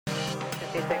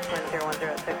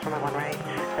26101006 from 1 right,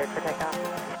 cleared for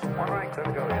takeoff. 1 right, clear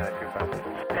to go, yeah, 25.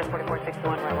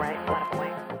 4461, 1 right, line up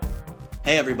away.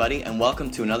 Hey everybody, and welcome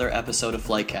to another episode of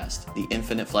Flightcast, the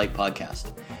Infinite Flight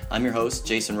podcast. I'm your host,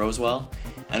 Jason Rosewell,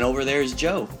 and over there is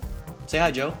Joe. Say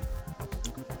hi, Joe.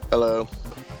 Hello.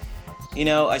 You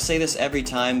know, I say this every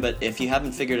time, but if you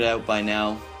haven't figured it out by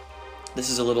now, this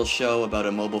is a little show about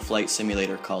a mobile flight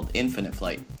simulator called Infinite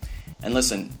Flight. And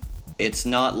listen, it's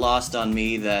not lost on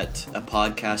me that a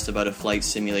podcast about a flight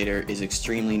simulator is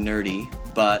extremely nerdy,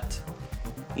 but,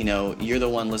 you know, you're the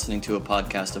one listening to a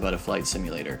podcast about a flight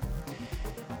simulator.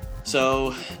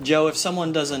 So, Joe, if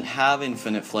someone doesn't have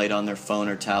Infinite Flight on their phone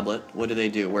or tablet, what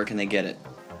do? Where can they get it?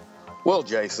 Well,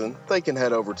 Jason, they can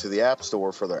head over to the App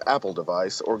Store for their Apple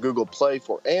device or Google Play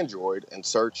for Android and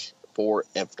search for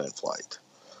Infinite Flight.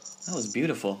 That was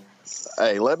beautiful.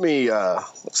 Hey, let me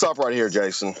stop right here,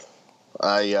 Jason.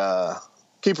 I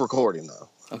keep recording, though.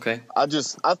 Okay. I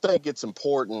think it's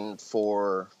important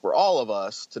for all of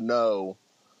us to know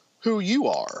who you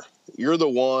are. You're the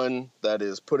one that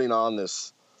is putting on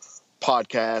this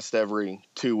podcast every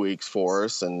 2 weeks for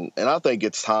us, and I think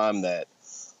it's time that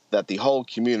the whole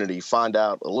community find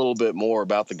out a little bit more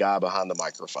about the guy behind the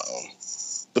microphone,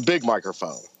 the big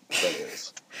microphone, that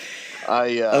is.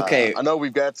 Okay. I know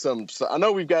we've got some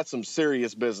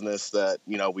serious business that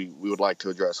we would like to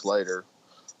address later,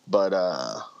 but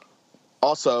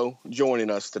also joining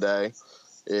us today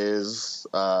is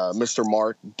Mr.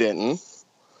 Mark Denton.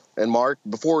 And Mark,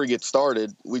 before we get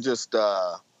started, we just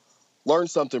learned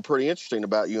something pretty interesting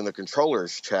about you in the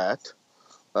controllers chat.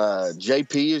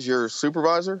 JP is your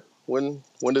supervisor. When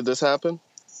did this happen?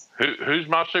 Who's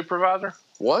my supervisor?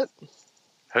 What?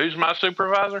 Who's my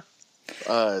supervisor?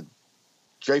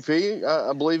 JP,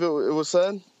 I believe it was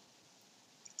said.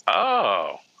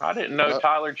 Oh, I didn't know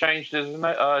Tyler changed his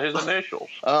initials.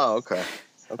 Oh, okay.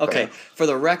 Okay, for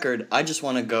the record, I just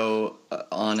want to go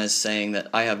on as saying that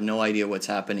I have no idea what's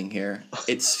happening here.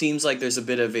 It seems like there's a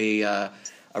bit of a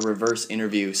reverse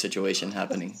interview situation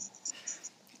happening.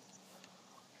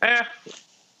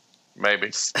 Maybe.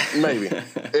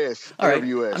 Ish. All right,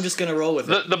 you ish. I'm just going to roll with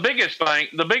it. The biggest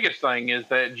thing is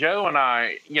that Joe and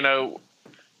I,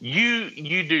 you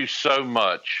do so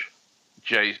much,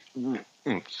 Jay.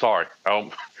 Sorry,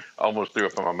 I almost threw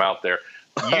up in my mouth there.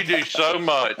 You do so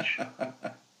much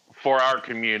for our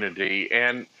community,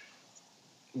 and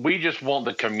we just want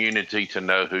the community to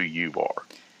know who you are.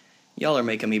 Y'all are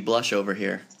making me blush over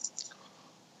here.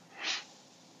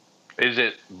 Is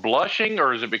it blushing,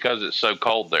 or is it because it's so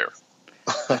cold there?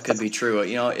 That could be true.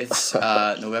 It's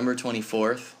November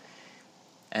 24th,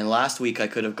 and last week I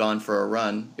could have gone for a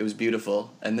run. It was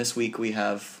beautiful, and this week we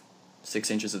have 6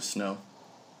 inches of snow.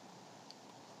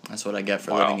 That's what I get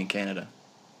for living in Canada.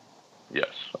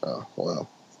 Yes. Oh, well.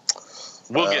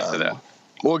 We'll get to that.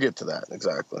 We'll get to that,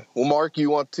 exactly. Well, Mark, you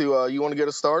want to get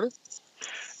us started?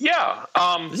 Yeah.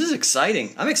 This is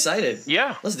exciting. I'm excited.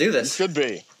 Yeah. Let's do this. It should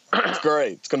be. It's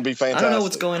great. It's going to be fantastic. I don't know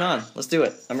what's going on. Let's do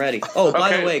it. I'm ready. Oh,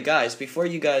 by the way, guys, before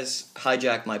you guys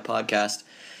hijack my podcast,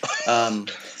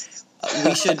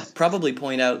 we should probably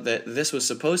point out that this was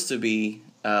supposed to be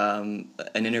an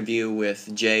interview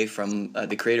with Jay from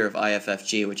the creator of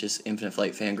IFFG, which is Infinite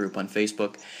Flight Fan Group on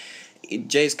Facebook.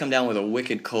 Jay's come down with a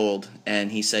wicked cold,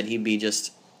 and he said he'd be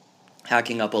just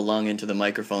hacking up a lung into the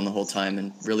microphone the whole time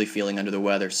and really feeling under the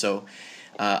weather. So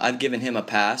I've given him a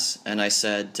pass, and I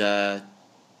said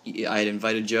I had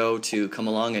invited Joe to come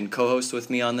along and co-host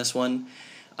with me on this one,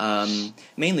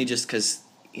 mainly just because,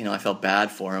 I felt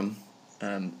bad for him.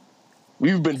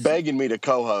 You've been begging me to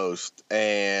co-host,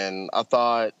 and I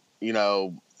thought,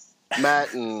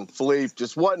 Matt and Philippe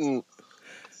just wasn't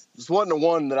the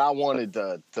one that I wanted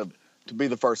to be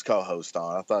the first co-host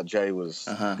on. I thought Jay was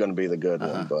going to be the good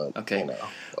one, but okay.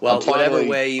 Well, whatever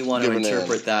way you want to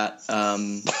interpret that,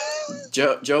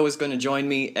 Joe is going to join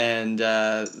me, and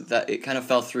that it kind of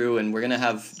fell through, and we're going to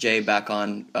have Jay back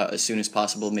on as soon as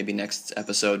possible, maybe next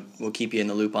episode. We'll keep you in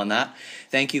the loop on that.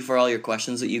 Thank you for all your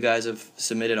questions that you guys have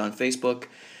submitted on Facebook.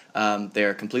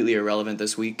 They're completely irrelevant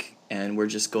this week, and we're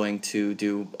just going to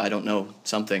do,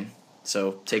 something.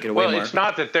 So take it away, Mark. Well, it's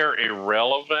not that they're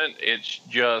irrelevant. It's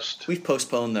just... We've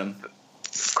postponed them.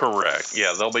 Correct.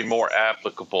 Yeah, they'll be more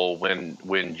applicable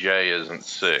when Jay isn't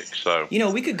sick. So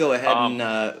we could go ahead and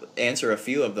answer a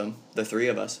few of them, the three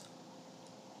of us.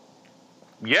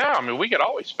 Yeah, we could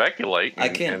always speculate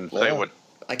and say what...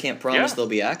 I can't promise they'll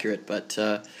be accurate, but...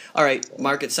 all right,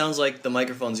 Mark, it sounds like the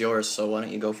microphone's yours, so why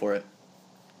don't you go for it?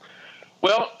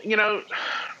 Well,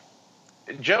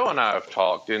 Joe and I have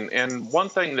talked, and one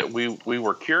thing that we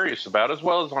were curious about, as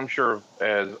well as I'm sure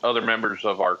as other members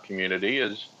of our community,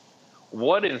 is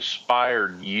what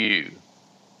inspired you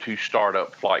to start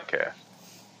up Flightcast?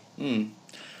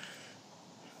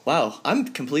 Wow, I'm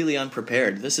completely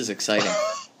unprepared. This is exciting.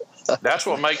 That's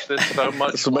what makes this so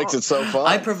much That's what makes it so fun.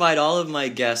 I provide all of my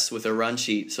guests with a run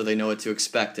sheet so they know what to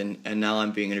expect, and now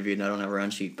I'm being interviewed and I don't have a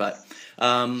run sheet. But,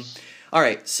 all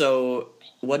right, so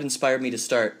what inspired me to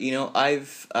start? You know, I'm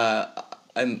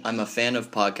a fan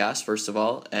of podcasts, first of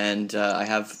all, and I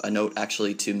have a note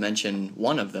actually to mention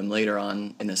one of them later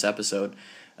on in this episode.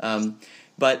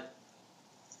 But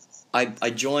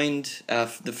I joined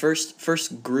the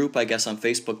first group, I guess, on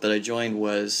Facebook that I joined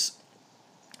was.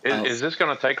 Is this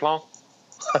going to take long?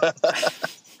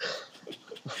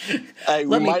 Hey,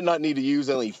 we might not need to use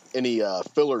any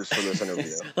fillers for this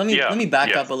interview. Let me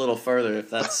back up a little further, if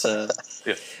that's.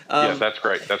 Yeah, that's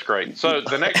great. That's great. So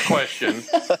the next question: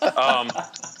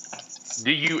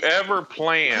 do you ever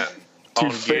plan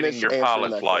on getting your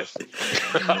pilot's license?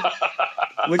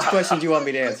 Which question do you want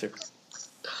me to answer?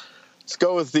 Let's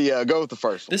go with the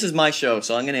first one. This is my show,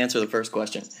 so I'm going to answer the first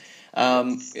question.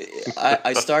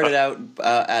 I started out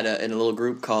in a little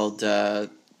group called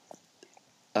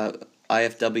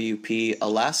IFWP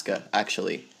Alaska,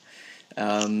 actually.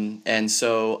 And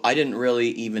so I didn't really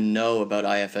even know about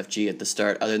IFFG at the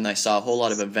start, other than I saw a whole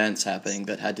lot of events happening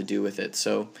that had to do with it.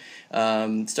 So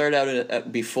started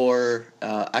out before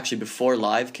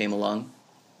Live came along.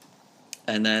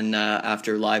 And then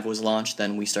after Live was launched,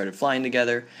 then we started flying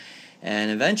together.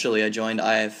 And eventually I joined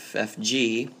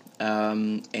IFFG.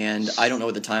 And I don't know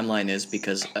what the timeline is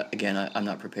because, again, I'm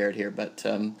not prepared here. But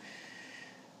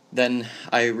then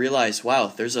I realized,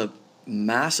 wow, there's a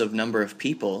massive number of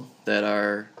people that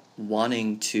are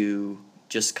wanting to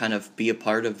just kind of be a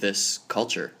part of this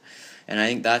culture. And I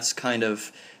think that's kind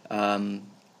of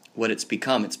what it's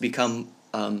become. It's become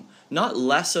not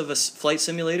less of a flight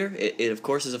simulator. It of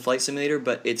course, is a flight simulator,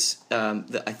 but it's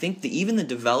I think even the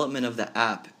development of the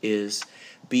app is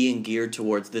being geared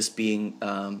towards this being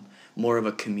more of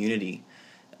a community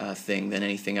thing than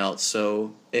anything else.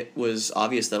 So it was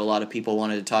obvious that a lot of people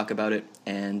wanted to talk about it,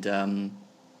 and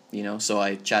so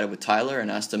I chatted with Tyler and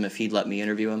asked him if he'd let me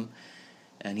interview him,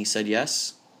 and he said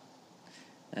yes,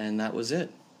 and that was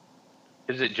it.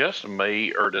 Is it just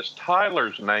me, or does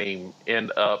Tyler's name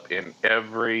end up in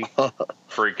every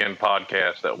freaking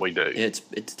podcast that we do? It's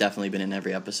definitely been in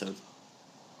every episode.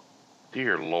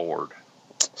 Dear Lord.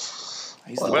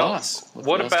 He's the boss.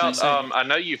 What about, I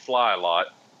know you fly a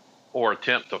lot, or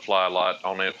attempt to fly a lot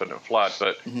on Infinite Flight,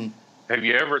 but have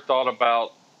you ever thought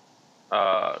about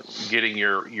getting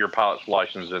your pilot's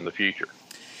license in the future?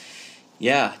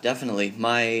 Yeah, definitely.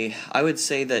 I would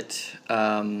say that,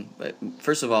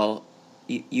 first of all,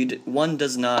 one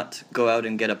does not go out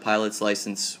and get a pilot's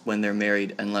license when they're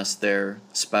married unless their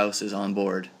spouse is on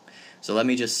board. So let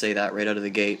me just say that right out of the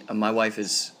gate. My wife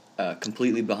is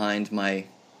completely behind my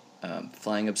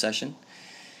flying obsession,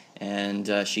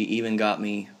 and she even got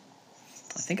me,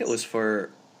 I think it was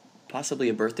for possibly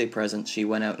a birthday present, she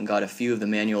went out and got a few of the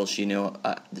manuals she knew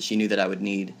that I would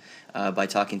need by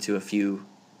talking to a few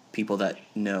people that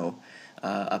know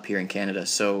up here in Canada.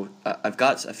 So I've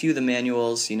got a few of the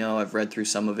manuals, I've read through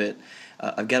some of it.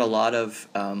 I've got a lot of...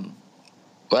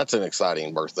 That's an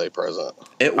exciting birthday present.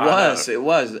 It was.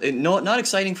 Not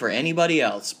exciting for anybody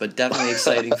else, but definitely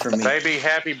exciting for me. Baby,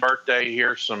 happy birthday.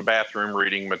 Here's some bathroom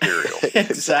reading material.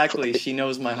 Exactly. She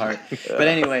knows my heart. But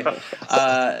anyway,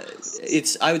 I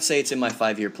would say it's in my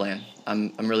 5-year plan.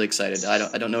 I'm really excited.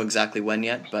 I don't know exactly when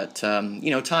yet, but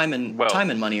time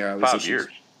and money are always 5 issues. years.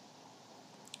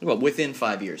 Well, within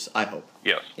 5 years, I hope.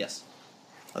 Yes.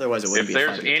 Otherwise, it wouldn't be a 5-year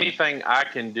plan. If there's anything I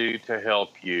can do to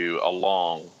help you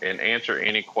along and answer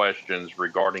any questions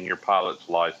regarding your pilot's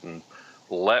license,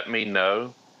 let me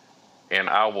know, and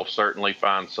I will certainly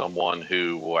find someone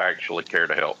who will actually care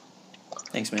to help.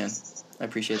 Thanks, man. I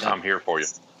appreciate that. I'm here for you.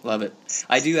 Love it.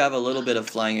 I do have a little bit of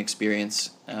flying experience.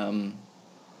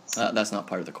 That's not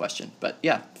part of the question, but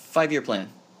yeah, 5-year plan.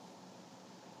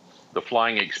 The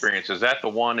flying experience, is that the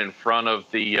one in front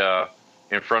of the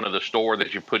store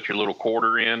that you put your little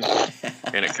quarter in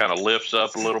and it kind of lifts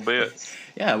up a little bit?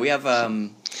 Yeah, we have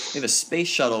a space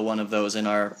shuttle one of those in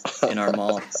our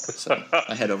mall. So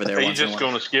I head over there. Are you once in a just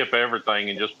while. going to skip everything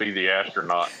and just be the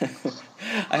astronaut?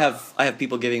 I have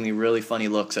people giving me really funny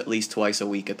looks at least twice a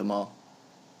week at the mall.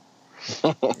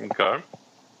 Okay.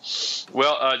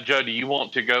 Well, Joe, do you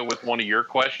want to go with one of your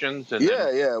questions?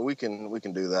 Yeah, we can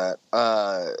do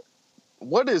that.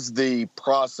 What is the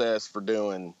process for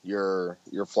doing your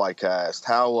Flightcast?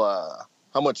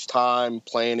 How much time,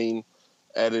 planning,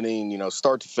 editing,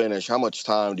 start to finish? How much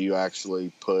time do you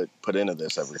actually put into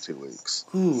this every 2 weeks?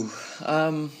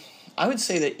 I would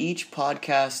say that each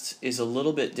podcast is a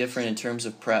little bit different in terms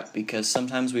of prep because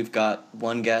sometimes we've got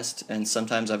one guest and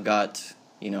sometimes I've got,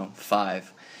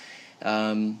 5.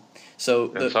 And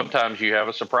sometimes you have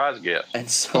a surprise guest. And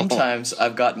sometimes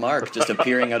I've got Mark just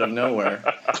appearing out of nowhere.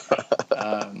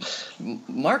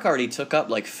 Mark already took up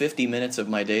like 50 minutes of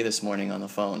my day this morning on the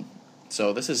phone.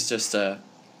 So this is just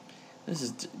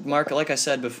Mark, like I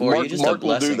said before, you're just a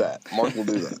blessing. Mark will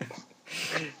do that.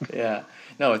 Yeah.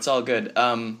 No, it's all good.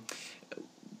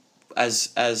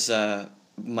 As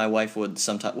my wife will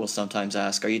sometimes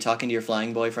ask, are you talking to your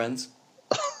flying boyfriends?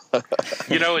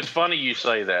 It's funny you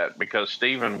say that because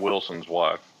Stephen Wilson's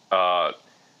wife,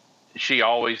 she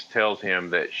always tells him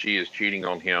that she is cheating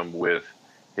on him with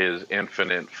his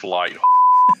infinite flight,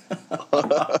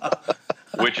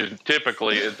 which is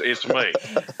typically it's me.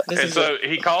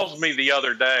 He calls me the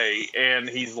other day and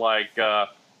he's like,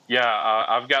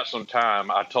 I've got some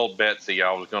time. I told Betsy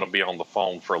I was going to be on the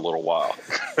phone for a little while.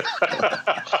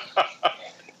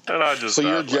 And I just so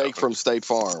you're Jake from State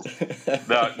Farm.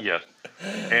 Yes.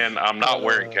 And I'm not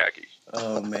wearing khakis.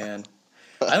 Oh, man.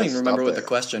 I don't even remember what the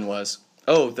question was.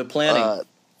 Oh, the planning.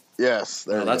 Yes.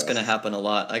 That's going to happen a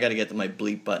lot. I got to get my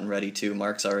bleep button ready, too.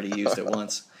 Mark's already used it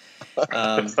once.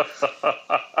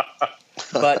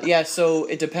 But, yeah, so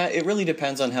it really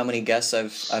depends on how many guests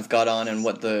I've got on and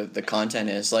what the content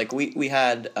is. Like, we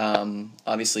had,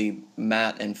 obviously,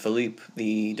 Matt and Philippe,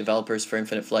 the developers for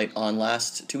Infinite Flight, on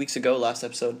last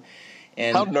episode.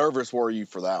 And how nervous were you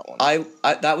for that one? I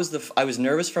was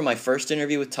nervous for my first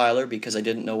interview with Tyler because I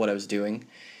didn't know what I was doing,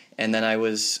 and then I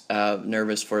was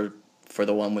nervous for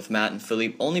the one with Matt and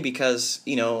Philippe only because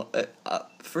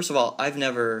first of all I've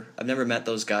never met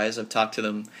those guys. I've talked to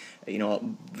them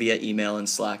via email and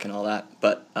Slack and all that,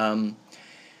 but I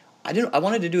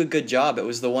wanted to do a good job. It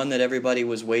was the one that everybody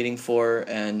was waiting for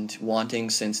and wanting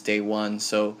since day one,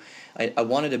 so I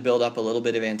wanted to build up a little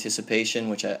bit of anticipation,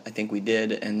 which I think we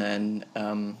did, and then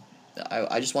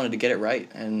I just wanted to get it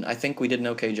right, and I think we did an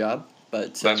okay job.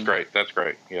 But that's great.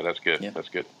 Yeah, that's good. Yeah. That's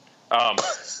good.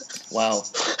 Wow.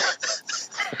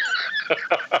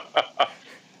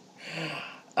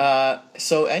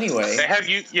 So anyway, have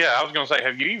you? Yeah, I was going to say,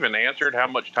 have you even answered how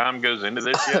much time goes into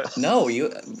this yet? No.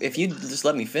 If you just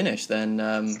let me finish, then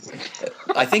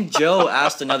I think Joe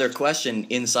asked another question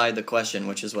inside the question,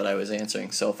 which is what I was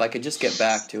answering. So if I could just get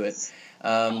back to it,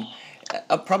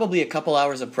 probably a couple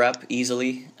hours of prep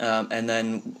easily, and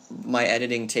then my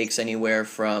editing takes anywhere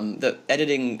from the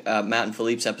editing. Matt and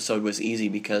Philippe's episode was easy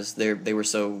because they were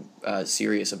so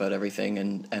serious about everything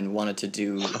and wanted to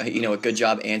do a good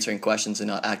job answering questions and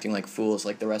not acting like fools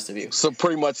like the rest of you. So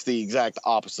pretty much the exact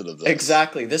opposite of this.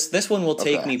 Exactly. This one will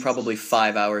take me probably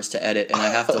 5 hours to edit, and I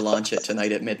have to launch it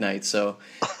tonight at midnight. So,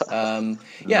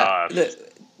 Nice.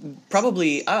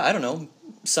 Probably I don't know,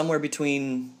 somewhere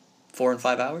between 4 and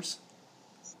 5 hours.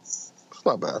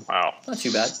 Not bad. Wow. Not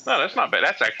too bad. No, that's not bad.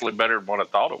 That's actually better than what I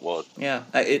thought it was. Yeah,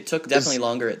 it took definitely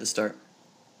longer at the start.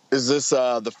 Is this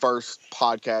the first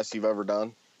podcast you've ever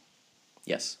done?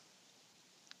 Yes.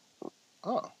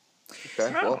 Oh,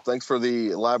 okay. No. Well, thanks for the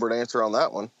elaborate answer on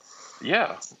that one.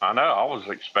 Yeah, I know. I was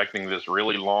expecting this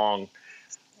really long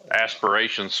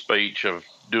aspiration speech of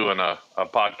doing a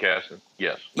podcast.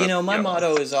 Yes. My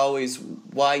motto is always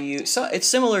why you. So it's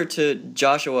similar to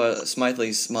Joshua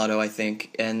Smythley's motto, I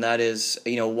think, and that is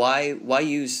why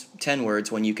use 10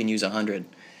 words when you can use 100.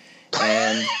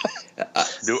 And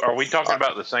are we talking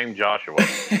about the same Joshua?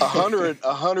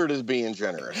 100 is being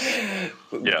generous.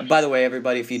 Yeah. By the way,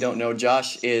 everybody, if you don't know,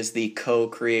 Josh is the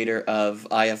co-creator of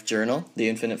IF Journal, the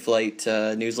Infinite Flight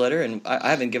newsletter, and I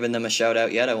haven't given them a shout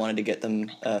out yet. I wanted to get them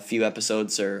a few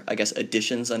episodes or I guess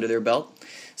editions under their belt.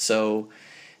 So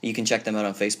you can check them out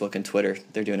on Facebook and Twitter.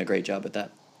 They're doing a great job with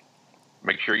that.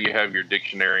 Make sure you have your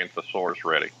dictionary and thesaurus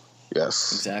ready.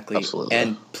 Yes. Exactly. Absolutely.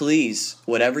 And please,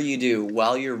 whatever you do,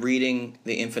 while you're reading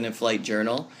the Infinite Flight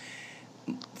Journal,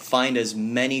 find as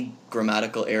many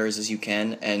grammatical errors as you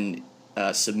can and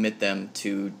submit them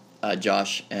to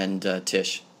Josh and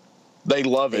Tish. They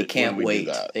love it. They can't when we wait.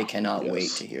 do that. They cannot wait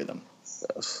to hear them.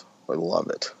 Yes. They love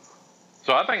it.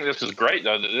 So I think this is great,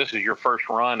 though, that this is your first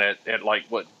run at like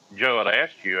what Joe had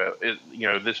asked you.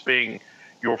 This being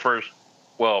your first,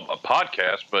 a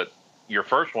podcast, but your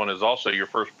first one is also your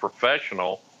first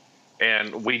professional,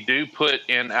 and we do put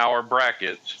in our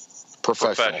brackets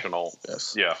professional.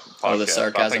 Yes. Yeah. Oh, the podcast.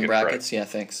 sarcasm brackets? Yeah,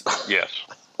 thanks. Yes.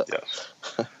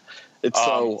 It's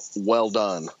so well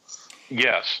done.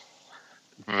 Yes.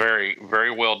 Very,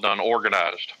 very well done,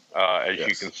 organized, as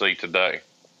you can see today.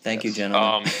 Thank you,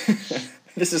 gentlemen.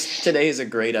 Today is a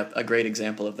great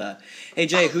example of that. Hey,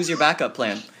 Jay, who's your backup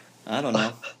plan? I don't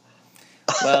know.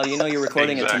 Well, you're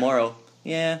recording it tomorrow.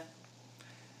 Yeah.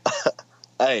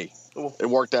 Hey, it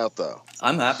worked out though.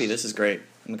 I'm happy. This is great.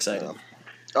 I'm excited. Yeah.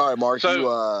 All right, Mark. So-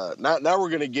 You now we're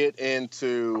going to get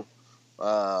into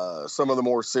some of the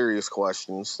more serious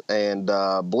questions, and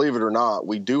believe it or not,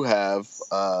 we do have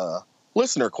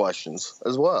listener questions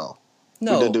as well.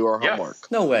 No, We did do our Yeah.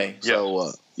 homework. no way. Yeah.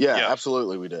 So Yeah.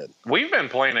 absolutely, we did. We've been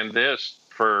planning this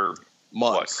for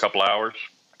Months. a couple hours?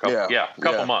 A couple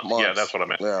months. Yeah, months. that's what I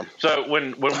meant. Yeah. So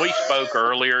when we spoke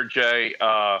earlier, Jay,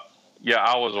 I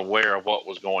was aware of what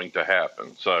was going to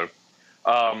happen. So,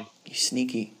 You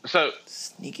sneaky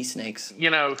snakes.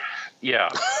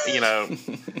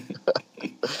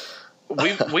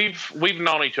 we've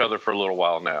known each other for a little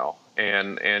while now,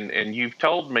 and you've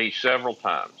told me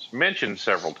mentioned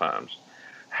several times,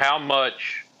 how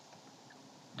much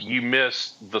you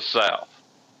miss the South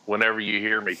whenever you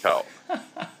hear me talk.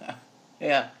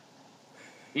 Yeah.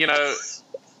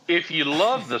 If you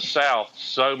love the South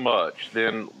so much,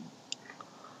 then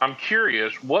I'm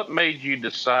curious, what made you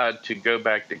decide to go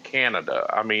back to Canada?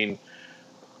 I mean,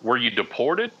 were you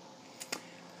deported?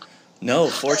 No,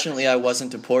 fortunately, I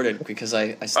wasn't deported because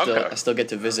I still get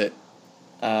to visit.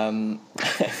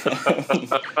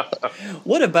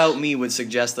 What about me would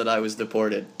suggest that I was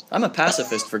deported? I'm a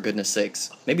pacifist, for goodness sakes.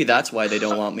 Maybe that's why they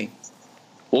don't want me.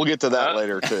 We'll get to that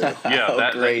later too. Yeah,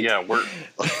 Oh, great.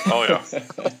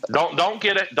 Don't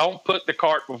get it. Don't put the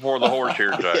cart before the horse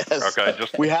here, Jay. Yes. Okay,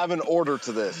 just We have an order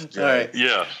to this, Jay. All right.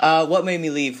 yes. What made me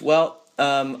leave? Well,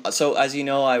 so as you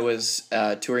know, I was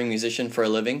a touring musician for a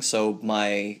living. So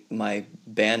my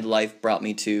band life brought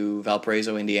me to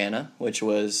Valparaiso, Indiana, which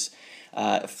was,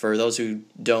 for those who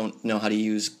don't know how to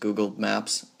use Google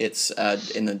Maps, it's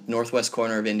in the northwest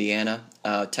corner of Indiana,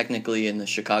 technically in the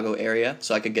Chicago area.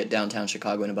 So I could get downtown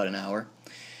Chicago in about an hour.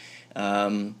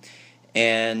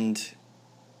 And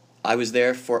I was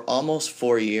there for almost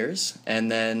 4 years, and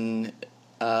then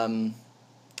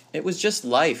it was just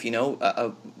life,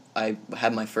 I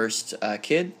had my first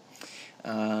kid,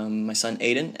 my son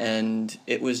Aiden, and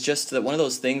it was just one of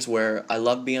those things where I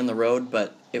loved being on the road,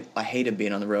 but I hated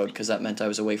being on the road because that meant I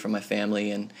was away from my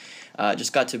family, and it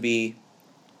just got to be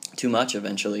too much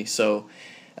eventually. So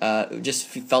it just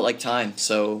felt like time.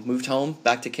 So moved home,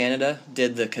 back to Canada,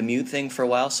 did the commute thing for a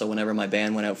while. So whenever my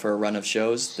band went out for a run of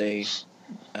shows,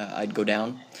 I'd go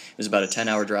down. It was about a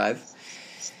 10-hour drive,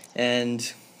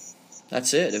 and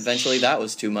that's it. Eventually that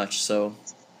was too much, so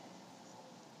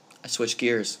I switched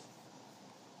gears.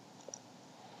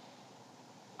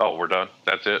 Oh, we're done.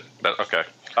 That's it. Okay.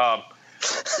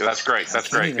 That's great. That's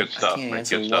great. Good stuff. can't man.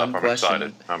 answer Good stuff. one I'm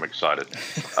question. excited.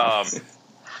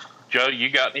 Joe, you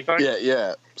got anything?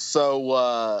 Yeah.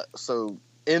 So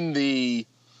in the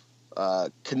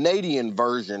Canadian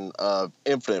version of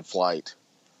Infinite Flight,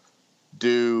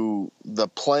 do the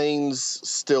planes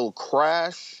still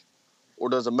crash, or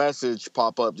does a message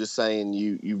pop up just saying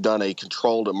you've done a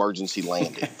controlled emergency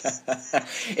landing?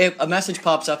 If a message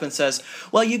pops up and says,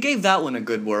 "Well, you gave that one a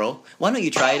good whirl. Why don't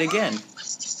you try it again?"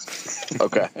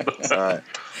 Okay. All right.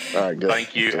 Good.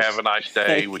 Thank you. Have a nice day.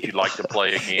 Thank Would you. you like to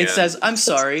play again? It says, "I'm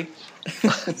sorry."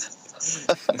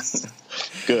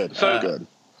 Good. Good.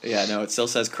 Yeah, no, it still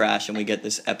says crash, and we get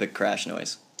this epic crash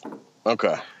noise.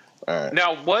 Okay. All right.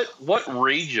 Now, what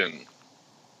region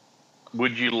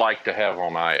would you like to have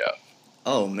on IF?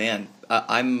 Oh man,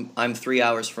 I'm 3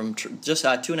 hours from just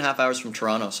 2.5 hours from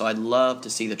Toronto, so I'd love to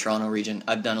see the Toronto region.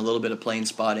 I've done a little bit of plane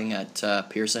spotting at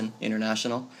Pearson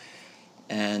International,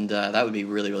 and that would be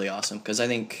really, really awesome because I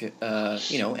think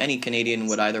any Canadian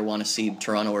would either want to see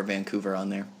Toronto or Vancouver on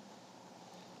there.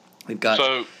 We've got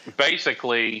So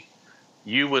basically,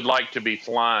 you would like to be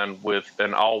flying with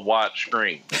an all-white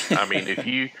screen. I mean, if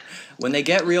you when they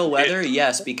get real weather,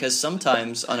 yes, because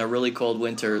sometimes on a really cold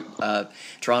winter,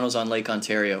 Toronto's on Lake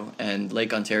Ontario, and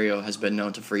Lake Ontario has been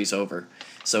known to freeze over.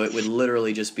 So it would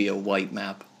literally just be a white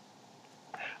map.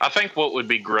 I think what would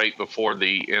be great before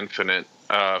the Infinite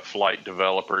Flight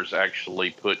developers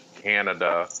actually put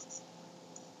Canada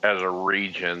as a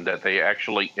region, that they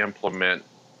actually implement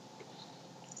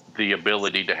the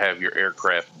ability to have your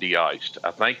aircraft de-iced.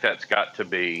 I think that's got to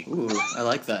be Ooh, I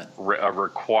like that. a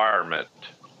requirement,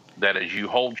 that as you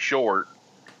hold short,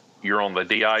 you're on the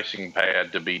de-icing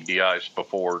pad to be de-iced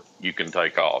before you can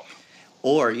take off.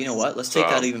 Or you know what? Let's take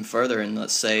that even further, and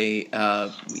let's say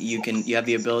you have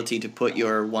the ability to put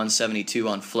your 172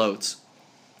 on floats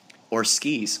or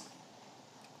skis.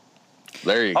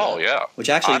 There you go. Oh yeah. Which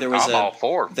actually I'm all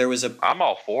for. I'm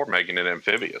all for making it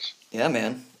amphibious. Yeah,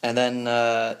 man. And then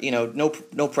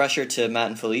no pressure to Matt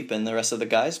and Philippe and the rest of the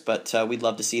guys, but we'd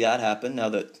love to see that happen. Now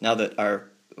that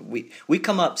we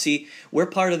come up, we're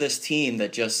part of this team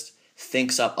that just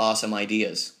thinks up awesome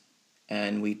ideas,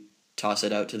 and we toss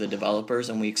it out to the developers,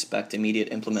 and we expect immediate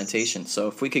implementation. So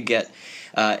if we could get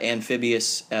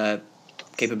amphibious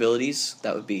capabilities,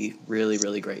 that would be really,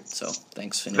 really great. So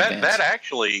thanks in advance. That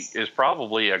actually is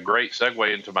probably a great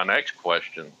segue into my next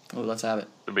question. Oh, let's have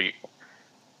it.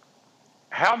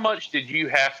 How much did you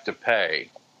have to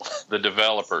pay the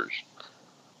developers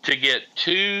to get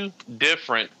 2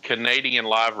 different Canadian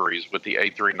liveries with the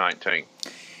A319?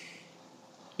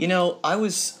 You know, I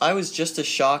was just as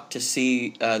shocked to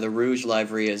see the Rouge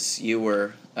livery as you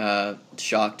were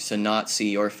shocked to not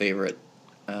see your favorite,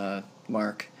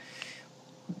 Mark.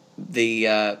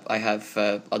 I'll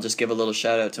just give a little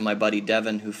shout out to my buddy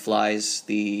Devin, who flies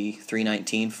the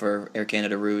 319 for Air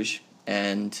Canada Rouge,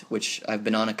 and which I've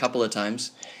been on a couple of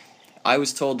times. I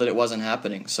was told that it wasn't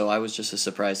happening, so I was just as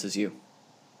surprised as you.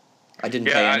 I didn't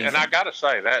pay anything. And I got to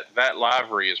say, that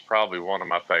livery is probably one of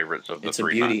my favorites of the 319. It's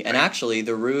a beauty. And actually,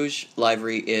 the Rouge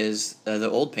livery is the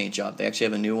old paint job. They actually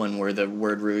have a new one where the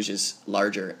word Rouge is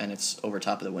larger, and it's over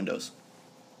top of the windows.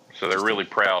 So they're really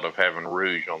proud of having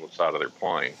Rouge on the side of their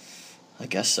plane. I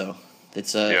guess so.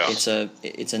 It's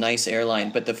a nice airline.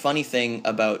 But the funny thing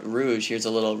about Rouge, here's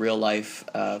a little real-life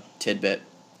tidbit,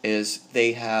 is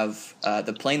they have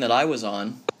the plane that I was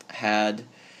on had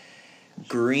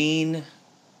green...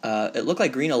 it looked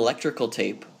like green electrical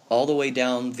tape all the way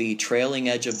down the trailing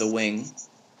edge of the wing,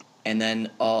 and then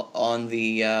on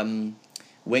the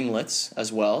winglets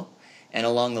as well, and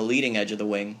along the leading edge of the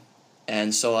wing.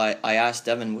 And so I asked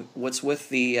Devin, what's with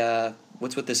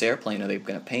this airplane? Are they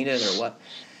going to paint it or what?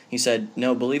 He said,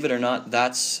 no, believe it or not,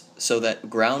 that's so that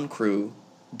ground crew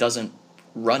doesn't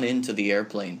run into the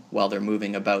airplane while they're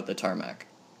moving about the tarmac.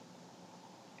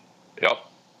 Yep.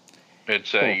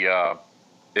 It's cool.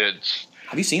 It's...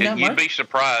 Have you seen that, Mark? You'd be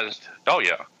surprised. Oh,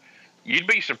 yeah. You'd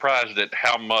be surprised at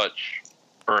how much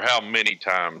or how many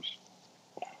times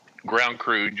ground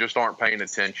crew just aren't paying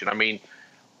attention. I mean,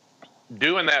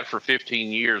 doing that for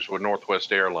 15 years with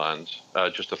Northwest Airlines,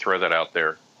 just to throw that out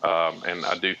there, and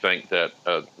I do think that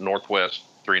Northwest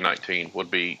 319 would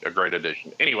be a great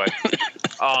addition. Anyway,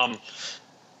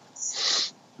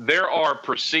 there are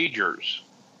procedures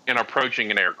in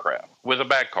approaching an aircraft with a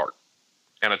back cart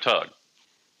and a tug.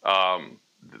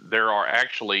 There are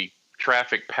actually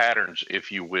traffic patterns,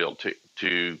 if you will,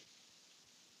 to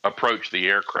approach the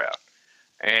aircraft.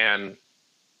 And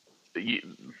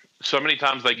so many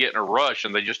times they get in a rush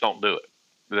and they just don't do it.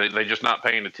 They're just not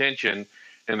paying attention,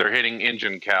 and they're hitting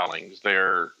engine cowlings.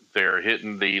 They're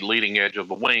hitting the leading edge of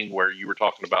the wing where you were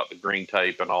talking about the green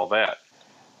tape and all that.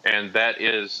 And that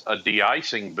is a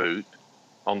de-icing boot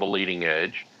on the leading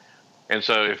edge. And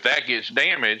so if that gets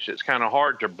damaged, it's kind of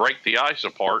hard to break the ice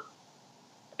apart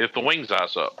if the wings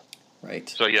ice up. Right.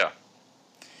 So, yeah.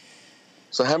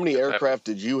 So how many aircraft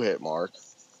did you hit, Mark?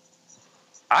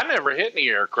 I never hit any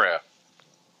aircraft.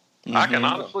 Mm-hmm. I can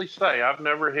honestly say I've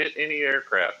never hit any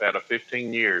aircraft out of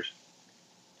 15 years.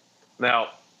 Now,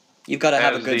 you've got to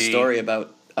have a good story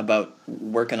about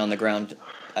working on the ground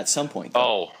at some point, though.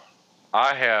 Oh,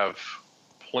 I have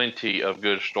plenty of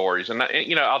good stories. And,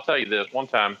 I'll tell you this. One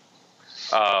time,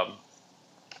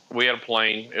 we had a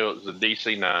plane. It was a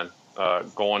DC-9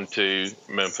 going to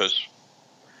Memphis.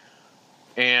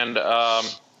 And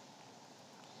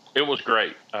it was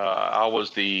great. I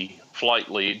was the flight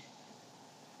lead.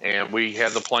 And we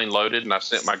had the plane loaded, and I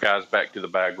sent my guys back to the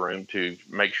bag room to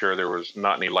make sure there was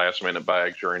not any last-minute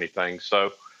bags or anything.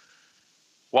 So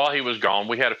while he was gone,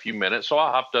 we had a few minutes. So I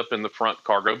hopped up in the front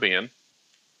cargo bin,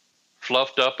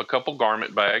 fluffed up a couple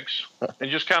garment bags,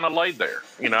 and just kind of laid there.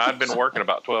 I'd been working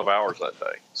about 12 hours that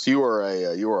day. So you were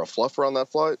a fluffer on that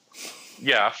flight?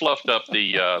 Yeah, I fluffed up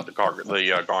the garment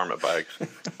bags.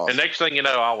 Awesome. And next thing you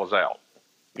know, I was out.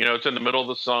 It's in the middle of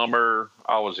the summer.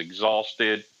 I was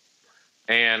exhausted.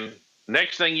 And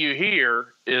next thing you hear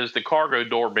is the cargo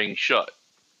door being shut.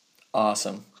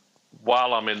 Awesome.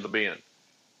 While I'm in the bin.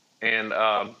 And,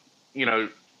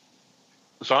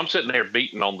 so I'm sitting there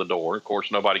beating on the door. Of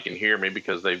course, nobody can hear me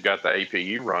because they've got the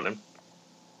APU running.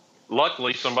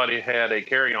 Luckily, somebody had a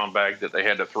carry-on bag that they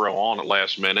had to throw on at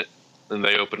last minute, and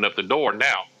they opened up the door.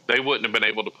 Now, they wouldn't have been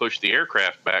able to push the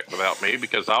aircraft back without me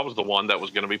because I was the one that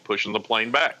was going to be pushing the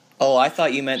plane back. Oh, I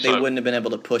thought you meant they wouldn't have been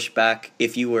able to push back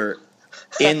if you were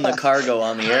in the cargo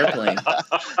on the airplane.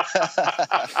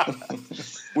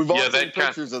 We've all seen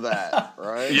pictures of that,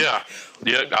 right? Yeah.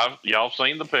 Y'all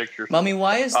seen the pictures. Mommy,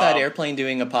 why is that airplane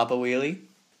doing a Papa Wheelie?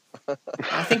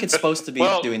 I think it's supposed to be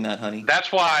doing that, honey.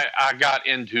 That's why I got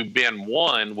into bin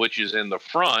 1, which is in the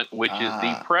front, which is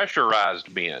the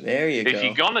pressurized bin. There you go. If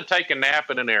you're going to take a nap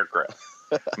in an aircraft,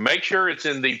 make sure it's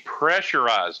in the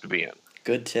pressurized bin.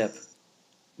 Good tip.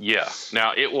 Yeah.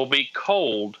 Now, it will be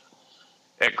cold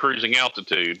at cruising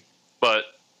altitude, but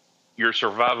your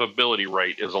survivability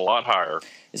rate is a lot higher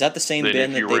Is that the same than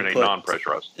bin if that you they were in a put?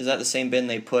 non-pressurized. Is that the same bin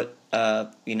they put,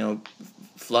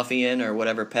 Fluffy in, or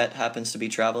whatever pet happens to be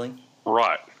traveling?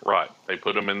 Right. They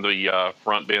put them in the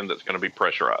front bin that's going to be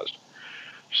pressurized.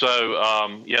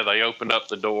 So, they opened up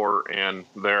the door, and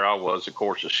there I was, of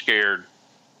course, scared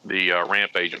the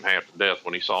ramp agent half to death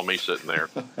when he saw me sitting there.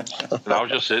 And I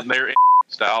was just sitting there in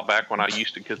style back when I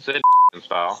used to consider in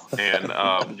style,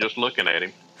 and just looking at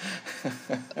him.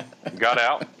 Got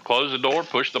out, closed the door,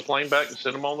 pushed the plane back, and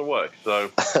sent him on the way.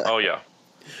 So, oh yeah.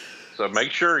 So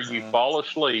make sure you fall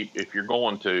asleep if you're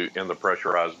going to in the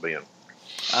pressurized bin.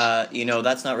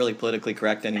 That's not really politically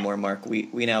correct anymore, Mark.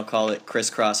 We now call it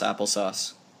crisscross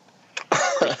applesauce.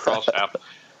 Crisscross apple.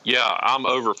 Yeah, I'm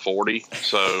over 40,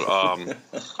 so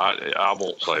I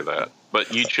won't say that.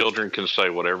 But you children can say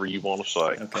whatever you want to say.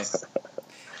 Okay.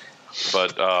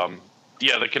 But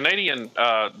the Canadian,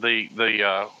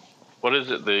 what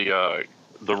is it?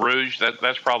 The Rouge.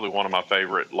 That's probably one of my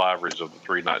favorite liveries of the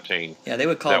 319. Yeah, they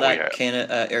would call that we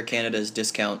Air Canada's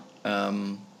discount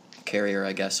carrier,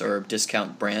 I guess, or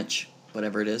discount branch,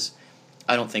 whatever it is.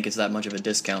 I don't think it's that much of a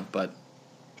discount, but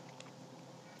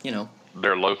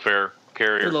They're low fare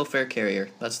carrier. they're low fare carrier.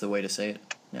 That's the way to say it.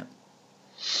 Yeah.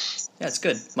 Yeah, it's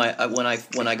good.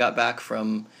 When I got back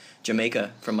from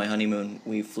Jamaica from my honeymoon,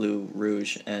 we flew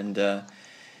Rouge, and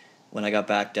when I got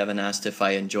back, Devin asked if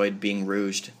I enjoyed being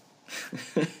rouged.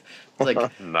 Like,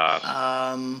 Nice.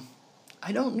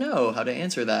 I don't know how to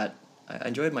answer that. I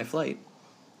enjoyed my flight,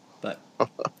 but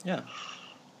yeah.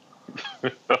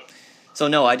 So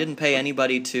no, I didn't pay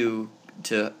anybody to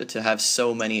have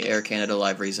so many Air Canada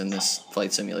liveries in this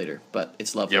flight simulator, but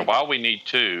it's lovely. Yeah, why we need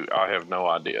two, I have no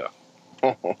idea.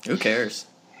 Who cares?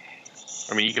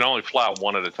 I mean, you can only fly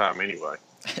one at a time anyway.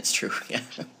 That's true. Yeah.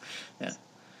 Yeah.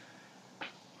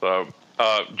 So,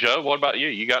 Joe, what about you?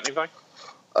 You got anything?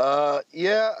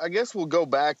 Yeah, I guess we'll go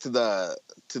back to the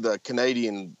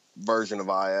Canadian version of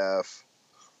IF.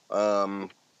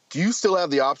 Do you still have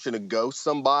the option to ghost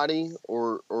somebody,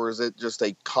 or is it just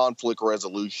a conflict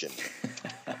resolution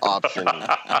option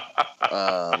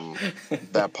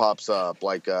that pops up?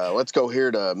 Like, let's go here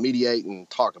to mediate and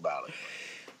talk about it.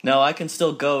 No, I can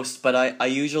still ghost, but I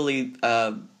usually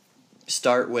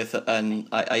start with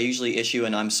I usually issue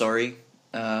an "I'm sorry"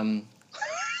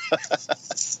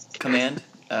 command.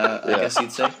 I guess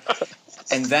you'd say.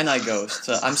 And then I ghost.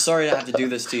 So I'm sorry to have to do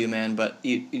this to you, man, but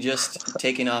you just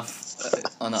taking off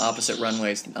on the opposite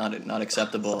runway is not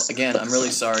acceptable. Again, I'm really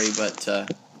sorry, but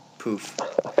poof.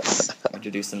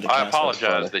 Introduce them to I Casper.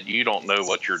 apologize that you don't know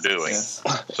what you're doing. Yes.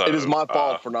 So, It is my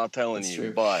fault for not telling That's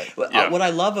you, true. but Yeah. What I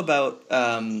love about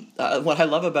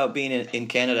being in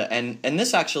Canada, and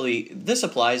this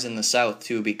applies in the South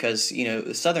too, because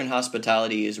Southern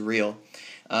hospitality is real,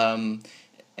 and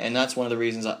that's one of the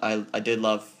reasons I did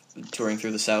love touring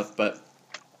through the South. But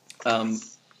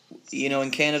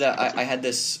in Canada, I had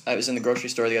this. I was in the grocery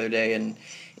store the other day, and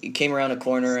it came around a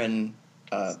corner and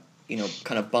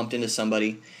kind of bumped into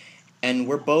somebody, and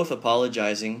we're both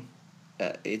apologizing.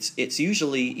 It's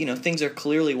usually things are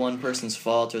clearly one person's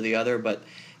fault or the other, but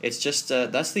it's just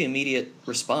that's the immediate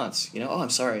response. Oh, I'm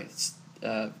sorry.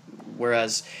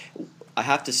 Whereas I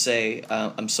have to say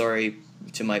I'm sorry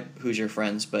to my Hoosier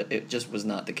friends, but it just was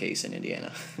not the case in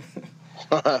Indiana.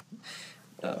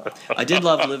 I did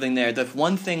love living there. The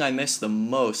one thing I miss the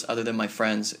most, other than my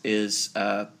friends, is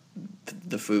the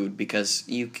food, because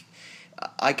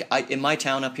I in my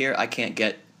town up here, I can't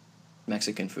get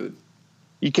Mexican food.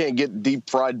 you can't get deep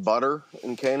fried butter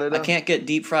in Canada. I can't get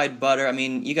deep fried butter. I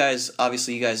mean, you guys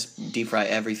deep fry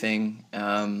everything.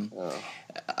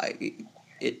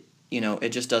 It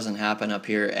just doesn't happen up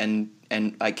here, and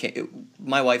I can't.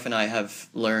 My wife and I have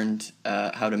learned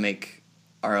how to make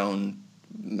our own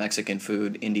Mexican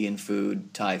food, Indian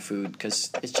food, Thai food,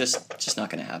 because it's just not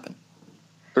going to happen.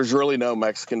 There's really no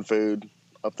Mexican food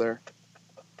up there.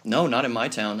 No, not in my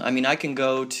town. I mean, I can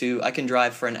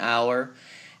drive for an hour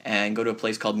and go to a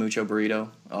place called Mucho Burrito.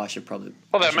 Oh, I should probably.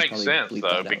 Well, I that should makes probably sense bleep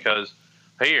though, that out. because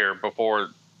here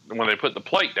when they put the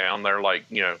plate down, they're like,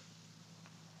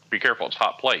 be careful, it's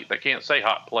hot plate. They can't say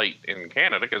hot plate in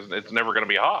Canada because it's never going to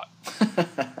be hot.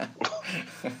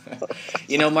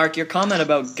 Mark, your comment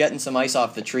about getting some ice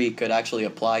off the tree could actually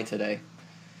apply today.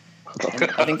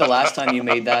 I think the last time you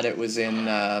made that, it was in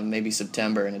maybe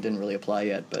September, and it didn't really apply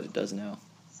yet, but it does now.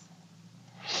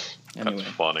 Anyway, That's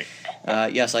funny.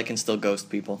 yes, I can still ghost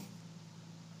people,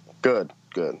 Good.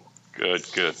 Good.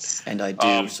 and I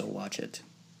do. So watch it.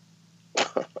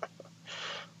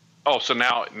 Oh, so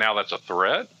now that's a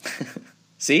threat?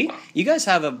 See, you guys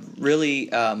have a really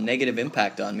negative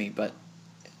impact on me, but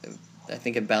I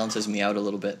think it balances me out a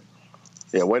little bit.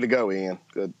 Yeah, way to go, Ian.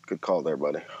 Good call there,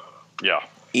 buddy. Yeah.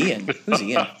 Ian? Who's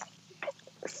Ian?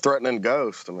 Threatening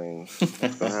ghost. I mean,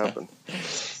 what's gonna happen?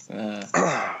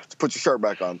 Put your shirt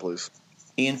back on, please.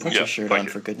 Ian, put Yeah, your shirt thank on,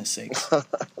 you. for goodness sakes.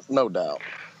 No doubt.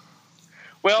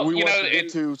 Well, We you want know, to get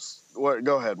to what?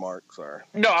 Go ahead, Mark. Sorry.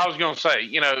 no, I was going to say,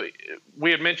 you know, we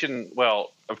had mentioned,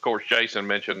 well, of course, Jason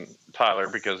mentioned Tyler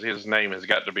because his name has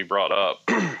got to be brought up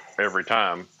every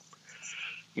time.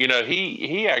 You know,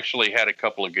 he actually had a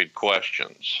couple of good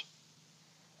questions.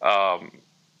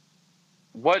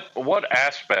 What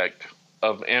aspect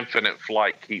of Infinite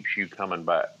Flight keeps you coming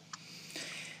back?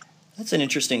 That's an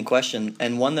interesting question,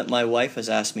 and one that my wife has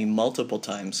asked me multiple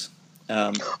times.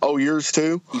 Oh, yours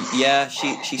too? Yeah,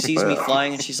 she sees me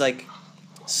flying, and she's like,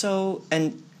 so,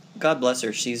 and God bless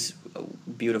her, she's a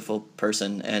beautiful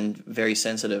person and very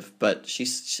sensitive, but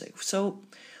she's like, so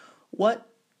what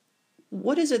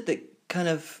is it that kind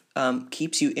of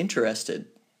keeps you interested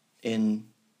in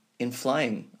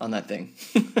flying on that thing?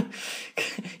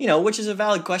 You know, which is a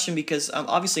valid question because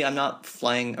obviously I'm not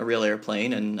flying a real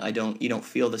airplane, and you don't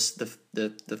feel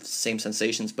the same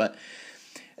sensations. But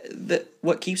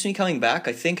what keeps me coming back,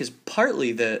 I think, is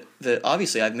partly the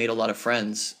obviously I've made a lot of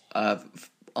friends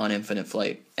on Infinite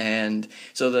Flight, and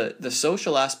so the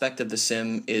social aspect of the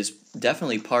sim is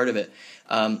definitely part of it.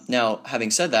 Now,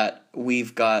 having said that,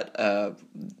 we've got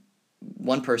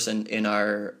one person in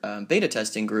our beta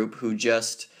testing group who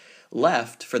just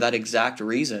left for that exact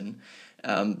reason,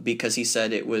 because he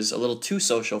said it was a little too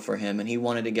social for him and he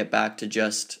wanted to get back to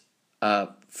just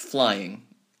flying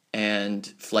and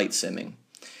flight simming.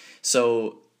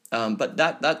 So, but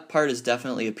that part is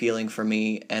definitely appealing for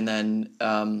me. And then,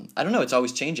 I don't know, it's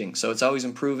always changing. So it's always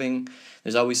improving.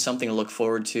 There's always something to look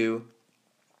forward to.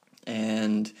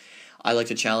 And I like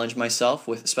to challenge myself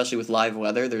especially with live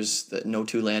weather. No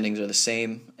two landings are the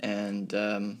same, and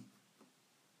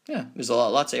yeah, there's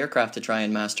lots of aircraft to try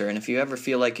and master. And if you ever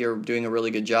feel like you're doing a really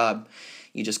good job,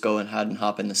 you just go ahead and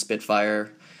hop in the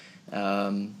Spitfire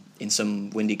in some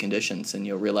windy conditions, and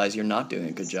you'll realize you're not doing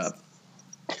a good job.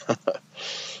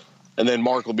 And then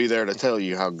Mark will be there to tell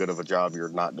you how good of a job you're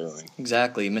not doing.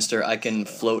 Exactly, Mr. I can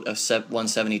float a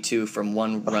 172 from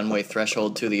one runway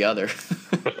threshold to the other.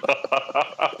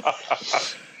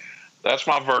 That's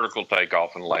my vertical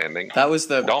takeoff and landing.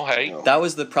 Don't hate. That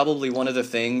was probably one of the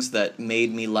things that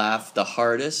made me laugh the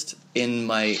hardest in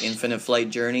my Infinite Flight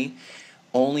journey.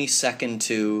 Only second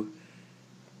to,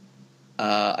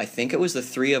 I think it was the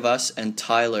three of us and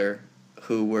Tyler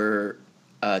who were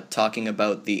talking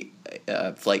about the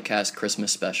Flightcast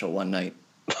Christmas special one night.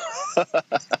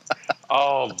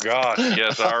 Oh, gosh.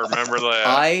 Yes, I remember that.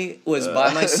 I was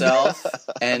by myself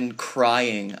and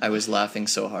crying. I was laughing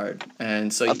so hard.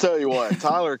 And so I'll tell you what,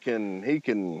 Tyler can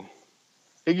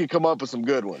come up with some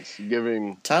good ones. Give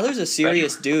him. Tyler's a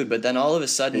serious dude, but then all of a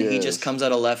sudden he just comes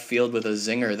out of left field with a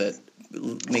zinger that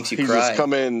makes you cry. He just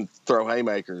come in, throw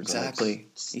haymakers. Exactly.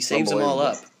 He saves them all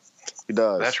up. He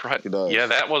does. That's right. He does. Yeah,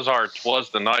 that was our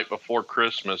 "Twas the Night Before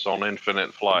Christmas" on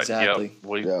Infinite Flight. Exactly.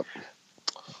 Yep.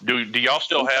 Do y'all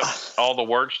still have all the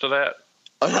words to that?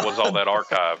 Or was all that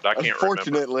archived? I can't remember.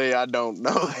 Unfortunately, I don't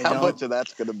know how much of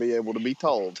that's going to be able to be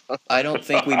told. I don't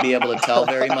think we'd be able to tell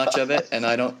very much of it, and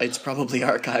it's probably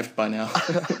archived by now.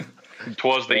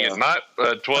 Twas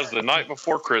the night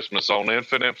before Christmas on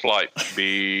Infinite Flight.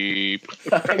 Beep.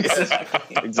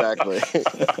 Exactly.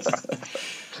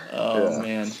 Oh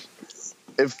man.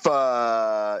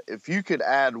 If you could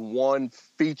add one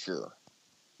feature,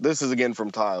 this is again from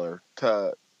Tyler,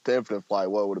 to Infinite Flight,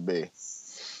 what would it be?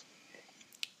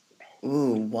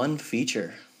 Ooh, one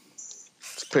feature.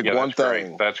 Just pick one thing.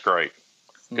 Great. That's great.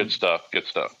 Good stuff. Good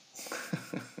stuff.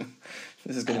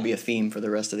 This is going to be a theme for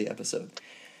the rest of the episode.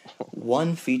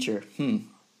 One feature.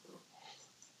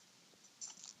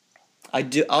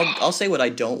 I'll say what I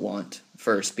don't want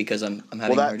first because I'm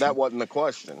having. Well, that wasn't the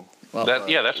question. Well,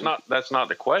 that's not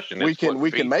the question. We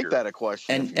can make that a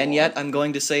question. And yet I'm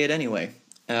going to say it anyway.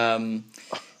 I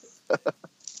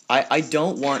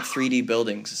don't want 3D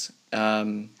buildings.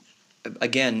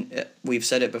 Again, we've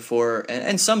said it before,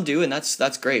 and some do, and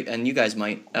that's great, and you guys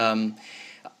might. I'm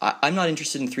not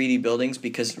interested in 3D buildings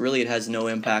because really it has no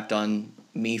impact on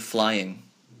me flying,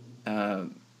 other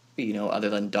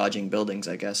than dodging buildings,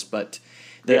 I guess. But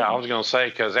I was going to say,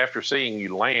 because after seeing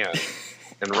you land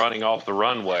and running off the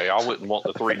runway, I wouldn't want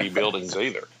the 3D buildings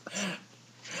either.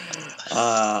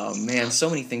 Oh, man, so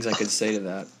many things I could say to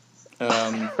that.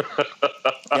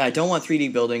 I don't want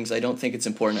 3D buildings. I don't think it's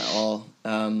important at all.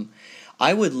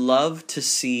 I would love to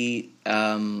see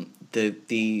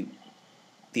the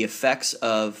effects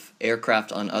of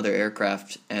aircraft on other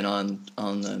aircraft and on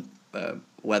the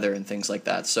weather and things like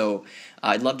that. So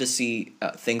I'd love to see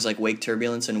things like wake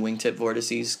turbulence and wingtip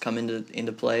vortices come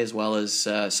into play, as well as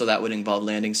so that would involve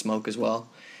landing smoke as well.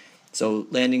 So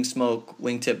landing smoke,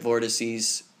 wingtip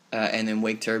vortices, and then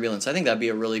wake turbulence. I think that'd be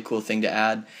a really cool thing to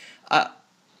add.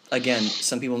 Again,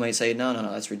 some people might say, no,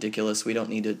 that's ridiculous. We don't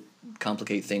need to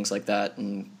complicate things like that,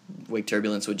 and wake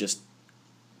turbulence would just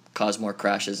cause more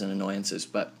crashes and annoyances.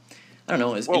 But I don't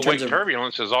know. Well, wake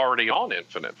turbulence is already on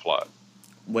Infinite Flight.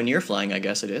 When you're flying, I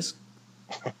guess it is.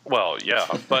 Well, yeah,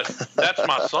 but that's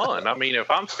my son. I mean,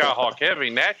 if I'm Skyhawk Heavy,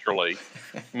 naturally,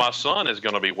 my son is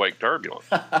going to be wake turbulence.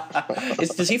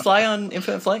 Does he fly on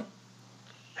Infinite Flight?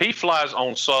 He flies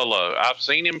on solo. I've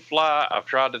seen him fly. I've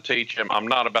tried to teach him. I'm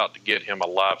not about to get him a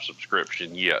live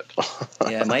subscription yet.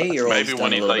 Yeah, my 8-year-old's Maybe done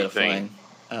when a he's little bit of 18.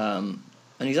 flying.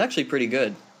 And he's actually pretty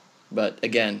good. But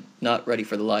again, not ready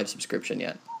for the live subscription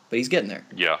yet. But he's getting there.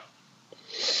 Yeah.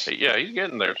 Yeah, he's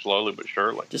getting there slowly but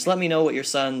surely. Just let me know what your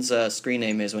son's screen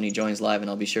name is when he joins live, and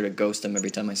I'll be sure to ghost him every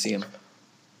time I see him.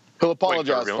 He'll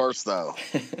apologize turbulence. first, though.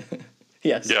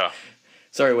 Yes. Yeah.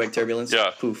 Sorry, wake turbulence.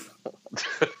 Yeah. Poof.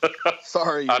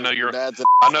 Sorry, I know your dad's.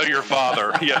 I know your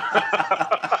father. Yeah.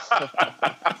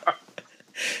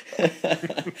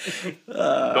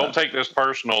 Don't take this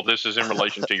personal. This is in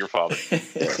relation to your father.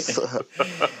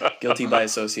 Guilty by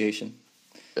association.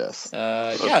 Yes.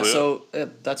 Yeah. So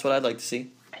that's what I'd like to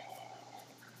see.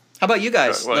 How about you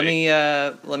guys? Well, let me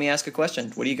ask a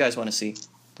question. What do you guys want to see?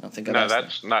 I don't think I've No,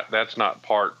 asked that's not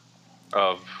part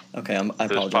of that. Okay, I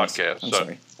this apologize. podcast. I'm So,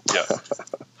 sorry. yeah.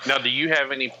 Now, do you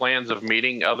have any plans of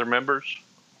meeting other members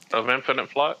of Infinite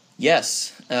Flight?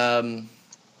 Yes. I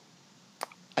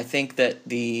think that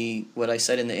what I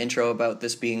said in the intro about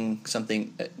this being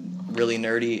something really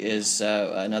nerdy is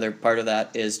another part of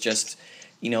that is just,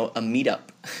 a meetup.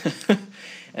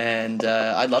 And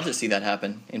I'd love to see that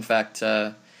happen. In fact,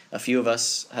 a few of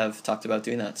us have talked about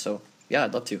doing that. So, yeah,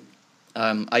 I'd love to.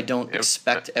 I don't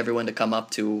expect everyone to come up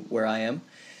to where I am.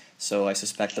 So I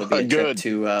suspect there'll be a trip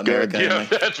to America. Yeah,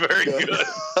 that's very good.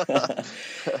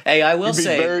 Hey, I will You'd be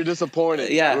say, very disappointed.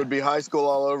 Yeah. It would be high school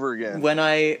all over again. when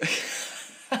I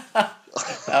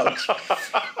ouch.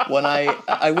 When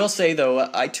I will say though,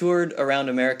 I toured around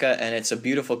America and it's a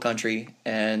beautiful country.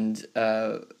 And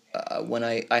when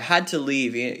I had to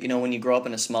leave, when you grow up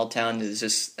in a small town, it's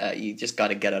just you just got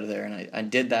to get out of there. And I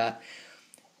did that.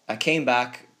 I came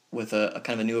back with a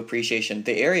kind of a new appreciation.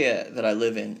 The area that I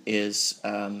live in is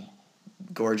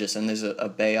gorgeous, and there's a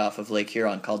bay off of Lake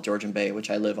Huron called Georgian Bay, which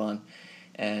I live on.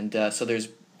 And so there's,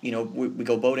 we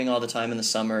go boating all the time in the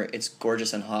summer. It's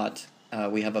gorgeous and hot.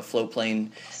 We have a float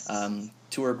plane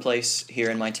tour place here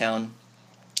in my town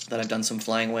that I've done some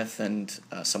flying with and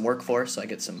some work for, so I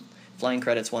get some flying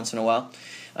credits once in a while.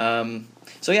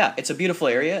 So yeah, it's a beautiful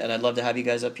area, and I'd love to have you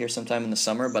guys up here sometime in the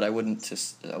summer. But I wouldn't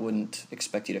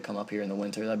expect you to come up here in the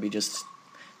winter. That'd be just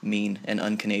mean and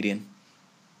un-Canadian.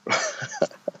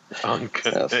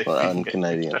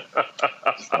 Un-Canadian.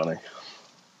 That's funny.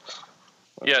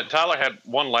 Yeah, Tyler had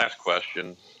one last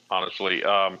question, honestly.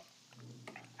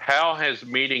 How has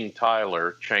meeting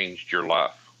Tyler changed your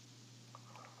life?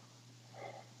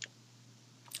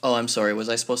 Oh, I'm sorry. Was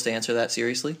I supposed to answer that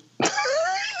seriously?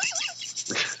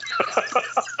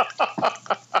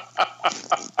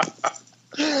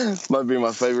 Might be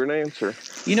my favorite answer.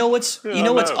 You know what's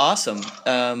awesome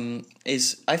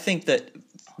is I think that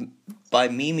by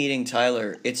me meeting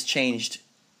Tyler, it's changed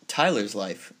Tyler's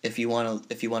life. If you want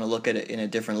to look at it in a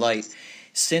different light,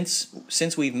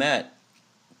 since we've met,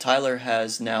 Tyler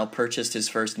has now purchased his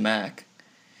first Mac,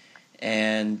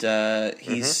 and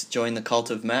he's joined the cult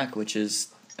of Mac, which is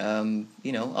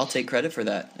I'll take credit for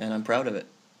that, and I'm proud of it.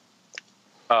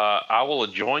 I will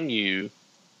join you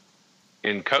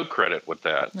in co-credit with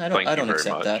that. I don't very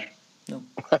accept much. that. No.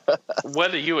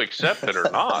 Whether you accept it or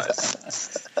not.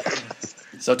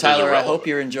 So Tyler, I irrelevant. hope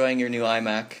you're enjoying your new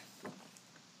iMac.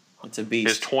 It's a beast.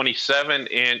 His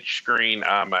 27-inch screen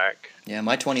iMac. Yeah,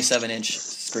 my 27-inch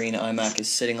screen iMac is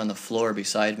sitting on the floor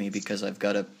beside me because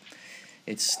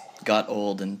it's got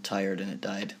old and tired and it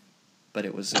died. But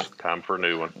it was Time for a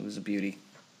new one. it was a beauty.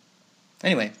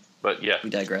 Anyway, But yeah, we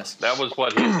digress. that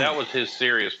was his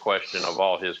serious question of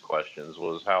all his questions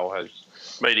was how has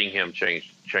meeting him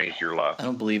changed your life? I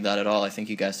don't believe that at all. I think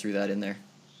you guys threw that in there.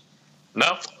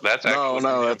 No, that's actually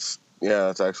from him.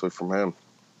 that's actually from him.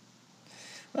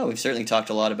 Well, we've certainly talked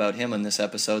a lot about him on this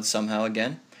episode somehow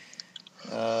again.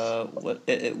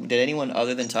 Did anyone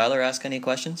other than Tyler ask any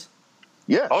questions?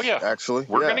 Yeah. Oh, yeah. Actually,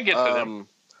 We're gonna get to them.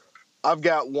 I've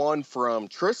got one from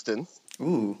Tristan.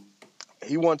 Ooh.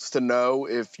 He wants to know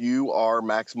if you are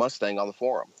Max Mustang on the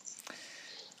forum.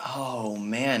 Oh,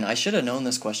 man. I should have known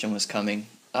this question was coming.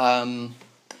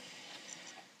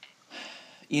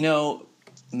 You know,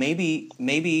 maybe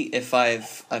if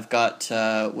I've got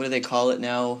what do they call it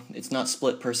now? It's not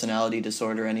split personality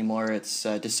disorder anymore. It's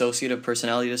dissociative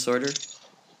personality disorder,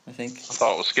 I think. I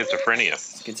thought it was schizophrenia.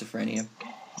 Schizophrenia.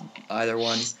 Either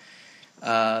one.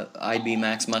 I'd be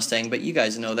Max Mustang, but you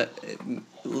guys know that.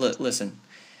 Listen,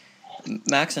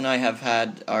 Max and I have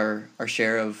had our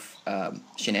share of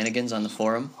shenanigans on the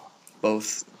forum,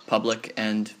 both public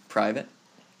and private,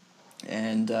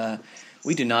 and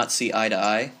we do not see eye to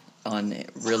eye on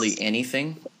really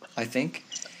anything, I think.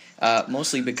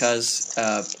 Mostly because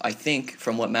I think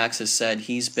from what Max has said,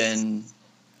 he's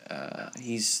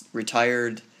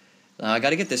retired. I got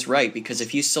to get this right, because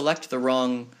if you select the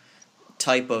wrong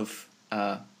type of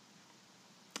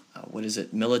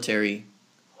military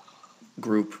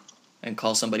group and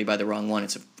call somebody by the wrong one,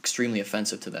 it's extremely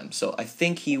offensive to them. So I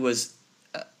think he was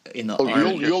in the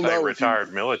army. You'll know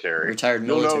retired military. Retired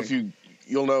military.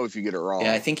 You'll know if you get it wrong.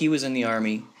 Yeah, I think he was in the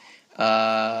army,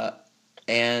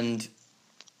 and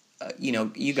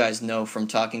you guys know from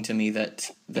talking to me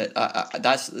that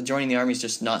that's joining the army is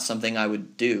just not something I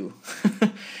would do.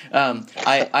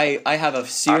 I have a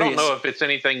serious. I don't know if it's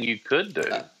anything you could do.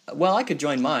 Well, I could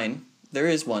join mine. There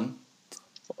is one.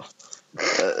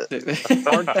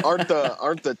 aren't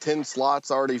the 10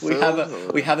 slots already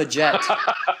filled? We have a jet.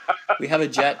 We have a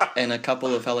jet and a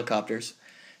couple of helicopters.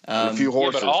 A few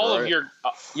horses, but all right? of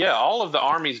all of the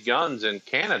Army's guns in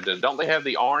Canada, don't they have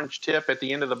the orange tip at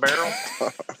the end of the barrel?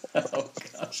 Oh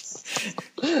gosh!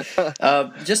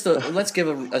 Let's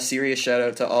give a serious shout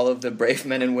out to all of the brave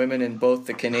men and women in both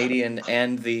the Canadian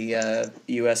and the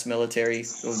U.S. military.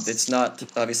 It's not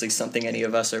obviously something any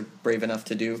of us are brave enough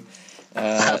to do.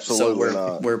 Absolutely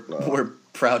so not. We're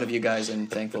proud of you guys and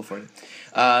thankful for you.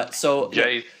 So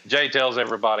Jay tells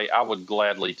everybody, I would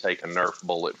gladly take a Nerf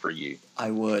bullet for you. I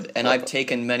would, and I've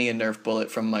taken many a Nerf bullet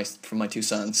from my two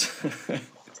sons.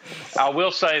 I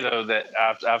will say though that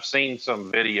I've seen some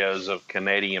videos of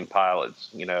Canadian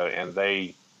pilots, and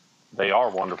they are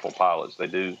wonderful pilots. They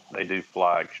do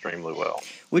fly extremely well.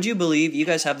 Would you believe you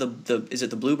guys have the is it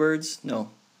the Bluebirds?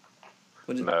 No.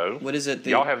 No. What is it?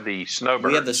 Y'all have the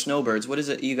Snowbirds. We have the Snowbirds. What is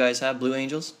it you guys have? Blue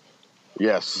Angels?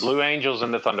 Yes. Blue Angels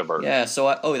and the Thunderbirds. Yeah,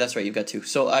 so that's right, you've got two.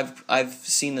 So I've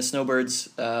seen the Snowbirds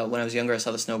when I was younger. I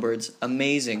saw the Snowbirds.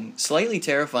 Amazing. Slightly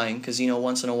terrifying because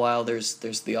once in a while there's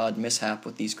the odd mishap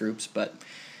with these groups, but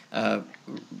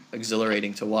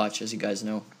exhilarating to watch, as you guys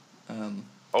know.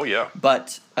 Oh yeah.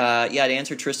 But to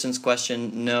answer Tristan's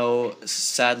question, no,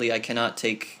 sadly I cannot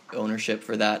take ownership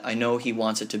for that. I know he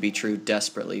wants it to be true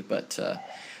desperately, but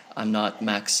I'm not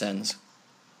Max Sens.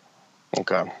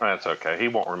 Okay. That's okay. He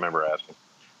won't remember asking.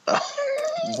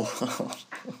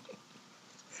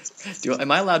 Am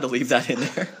I allowed to leave that in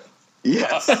there?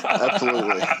 Yes,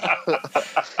 absolutely.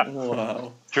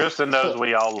 Wow. Tristan knows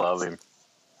we all love him.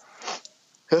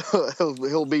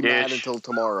 He'll be mad until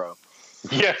tomorrow.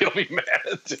 Yeah, he'll be mad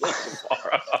until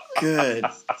tomorrow. Good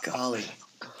golly.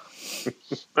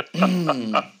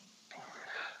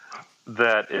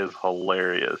 That is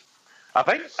hilarious. I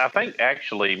think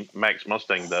actually Max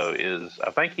Mustang though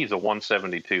I think he's a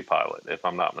 172 pilot if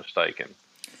I'm not mistaken.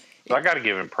 So I got to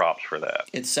give him props for that.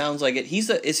 It sounds like it.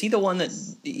 Is he the one that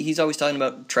he's always talking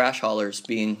about trash haulers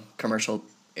being commercial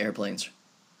airplanes?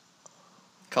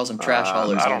 Calls them trash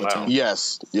haulers I all don't the know. time.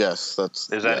 Yes, Is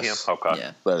that him? Okay.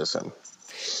 Yeah. That is him.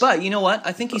 But you know what?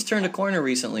 I think he's turned a corner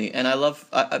recently, and I love.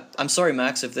 I'm sorry,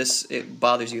 Max, if it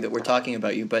bothers you that we're talking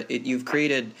about you, but you've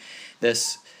created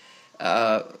this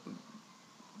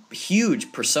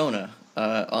huge persona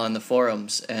on the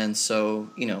forums, and so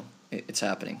it's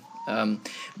happening.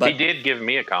 But he did give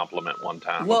me a compliment one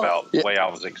time about the way I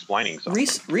was explaining something.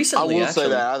 Recently, I will actually, say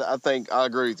that I think I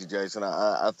agree with you, Jason.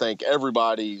 I think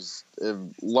everybody's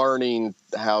learning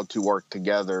how to work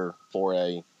together for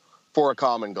a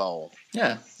common goal.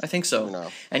 Yeah, I think so.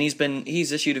 And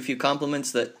he's issued a few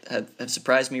compliments that have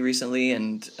surprised me recently,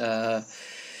 and I've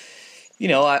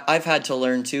had to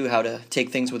learn too how to take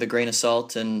things with a grain of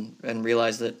salt and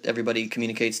realize that everybody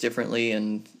communicates differently,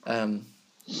 and the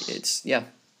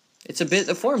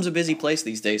forum's a busy place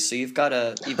these days, so you've got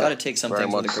to take some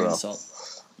things with a grain of salt.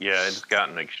 Yeah, it's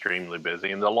gotten extremely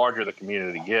busy, and the larger the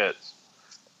community gets,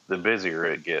 the busier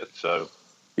it gets. So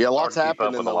yeah, lots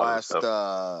happened in the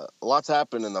lots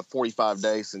happened in the 45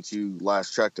 days since you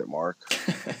last checked it, Mark.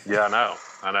 Yeah, I know.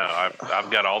 I've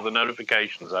got all the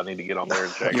notifications. I need to get on there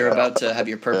and check. You're about to have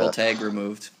your purple tag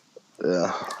removed.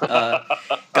 Yeah.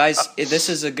 Guys, this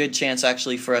is a good chance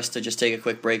actually for us to just take a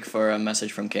quick break for a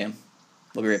message from Cam.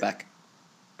 We'll be right back.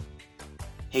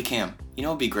 Hey Cam,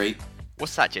 it'd be great?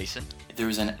 What's that, Jason? If there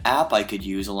was an app I could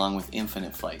use along with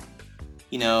Infinite Flight.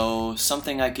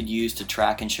 something I could use to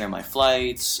track and share my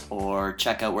flights, or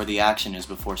check out where the action is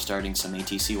before starting some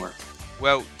ATC work.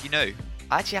 Well, I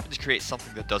actually happen to create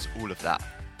something that does all of that.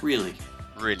 Really?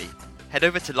 Really. Head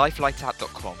over to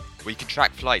lifelightapp.com, where you can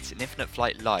track flights in Infinite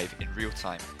Flight live in real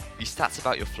time, view stats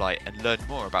about your flight, and learn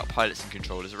more about pilots and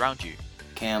controllers around you.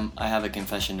 Cam, I have a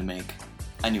confession to make.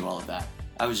 I knew all of that.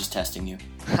 I was just testing you.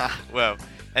 Well,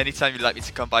 anytime you'd like me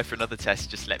to come by for another test,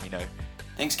 just let me know.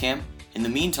 Thanks, Cam. In the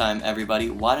meantime, everybody,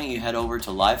 why don't you head over to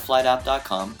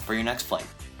liveflightapp.com for your next flight.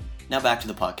 Now back to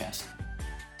the podcast.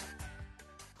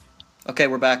 Okay,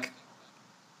 we're back.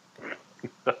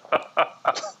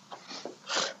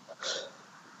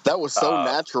 That was so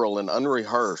natural and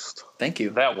unrehearsed. Thank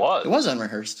you. That was. It was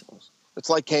unrehearsed. It's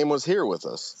like Cam was here with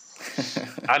us.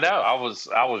 I know. I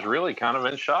was really kind of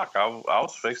in shock. I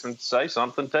was fixing to say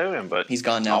something to him, but He's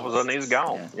gone now. all of a sudden he's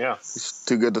gone. Yeah. He's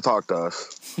too good to talk to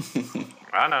us.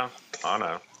 I know.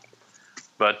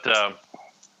 But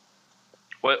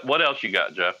what else you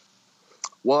got, Jeff?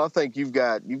 Well, I think you've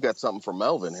got something from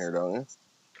Melvin here, don't you?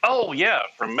 Oh yeah,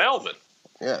 from Melvin.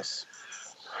 Yes.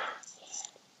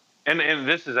 And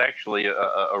this is actually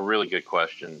a really good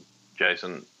question,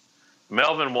 Jason.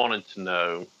 Melvin wanted to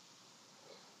know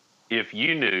if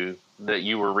you knew that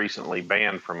you were recently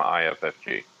banned from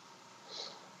IFFG.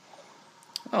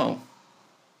 Oh.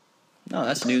 No,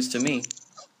 that's news to me.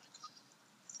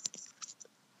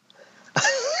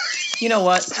 You know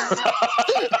what?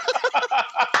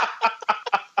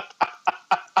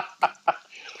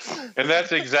 And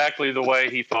that's exactly the way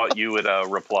he thought you would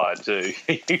reply, too.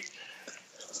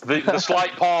 The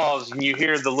slight pause, and you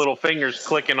hear the little fingers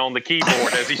clicking on the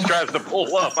keyboard as he tries to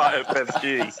pull up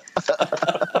IFFG.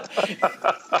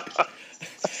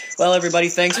 Well, everybody,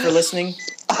 thanks for listening.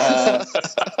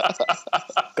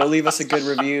 Go leave us a good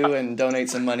review and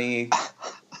donate some money.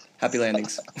 Happy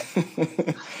landings.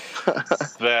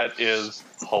 That is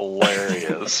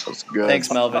hilarious. That's good.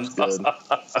 Thanks, Melvin. That's good.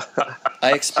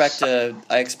 I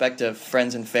expect a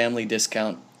friends and family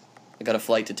discount. I got a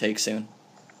flight to take soon.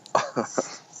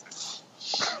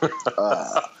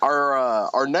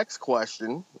 Our next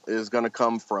question is going to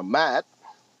come from Matt,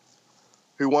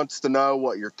 who wants to know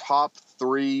what your top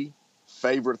 3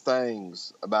 favorite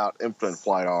things about Infinite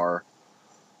Flight are.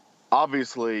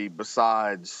 Obviously,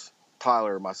 besides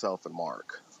Tyler, myself, and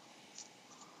Mark.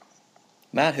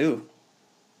 Matt who?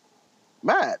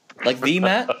 Matt. Like the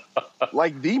Matt?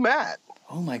 Like the Matt.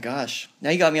 Oh my gosh. Now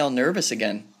you got me all nervous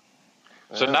again.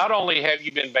 So not only have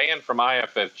you been banned from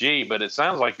IFFG, but it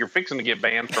sounds like you're fixing to get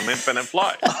banned from Infinite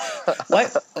Flight. Why?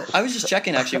 I was just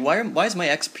checking actually. Why is my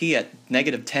XP at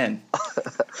 -10?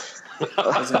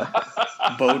 Doesn't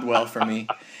bode well for me.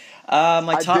 I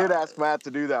did ask Matt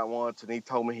to do that once, and he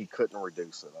told me he couldn't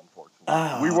reduce it, unfortunately.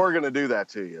 Oh. We were going to do that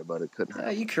to you, but it couldn't happen.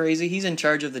 Are you crazy? He's in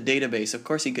charge of the database. Of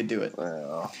course he could do it.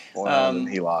 Well, then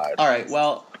he lied. All right.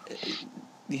 Well,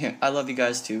 yeah, I love you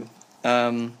guys too.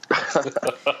 My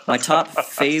top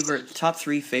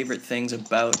 3 favorite things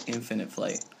about Infinite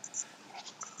Flight.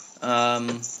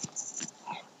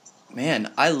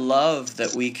 Man, I love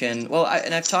that we can. Well,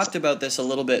 I've talked about this a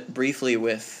little bit briefly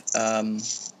with.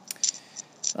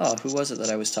 Who was it that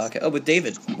I was talking? Oh, with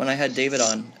David. When I had David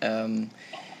on,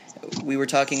 we were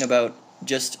talking about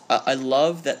just. I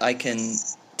love that I can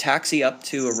taxi up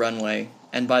to a runway.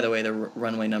 And by the way, the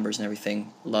runway numbers and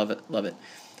everything, love it.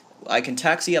 I can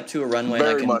taxi up to a runway.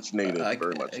 Very much needed.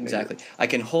 Exactly. I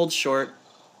can hold short,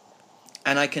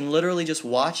 and I can literally just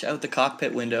watch out the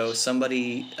cockpit window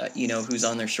somebody, who's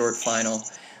on their short final,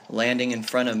 landing in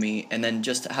front of me, and then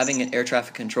just having an air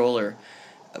traffic controller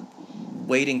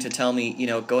waiting to tell me,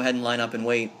 go ahead and line up and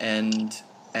wait, and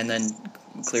then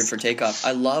cleared for takeoff.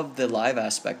 I love the live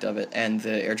aspect of it and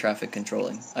the air traffic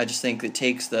controlling. I just think it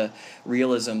takes the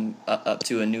realism up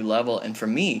to a new level, and for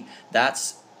me,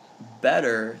 that's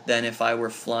better than if I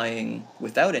were flying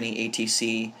without any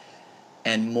ATC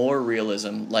and more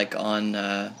realism, like on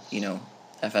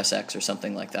FSX or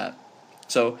something like that.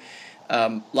 So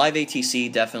live ATC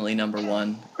definitely number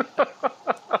 1.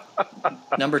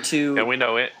 Number 2, and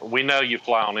we know you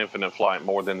fly on Infinite Flight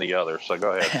more than the others, so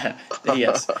go ahead.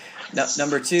 Yes.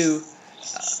 Number 2,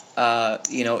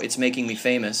 it's making me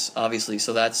famous, obviously,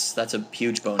 so that's a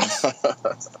huge bonus.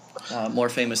 More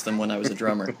famous than when I was a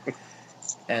drummer.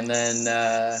 And then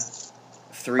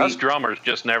 3. Us drummers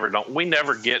just we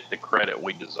never get the credit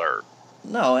we deserve.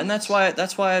 No, and that's why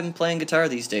I'm playing guitar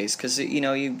these days, because if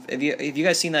you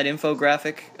guys seen that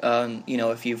infographic,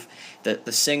 if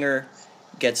the singer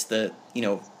gets the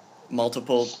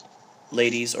multiple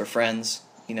ladies or friends,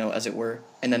 as it were,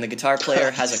 and then the guitar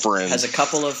player has a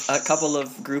couple of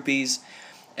groupies,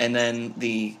 and then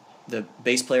the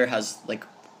bass player has like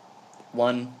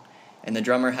one, and the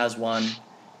drummer has one,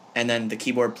 and then the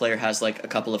keyboard player has like a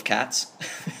couple of cats.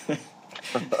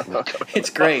 It's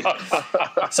great.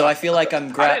 So I feel like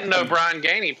I'm I didn't know Brian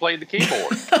Gainey played the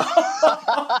keyboard.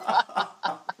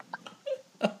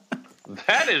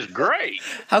 That is great.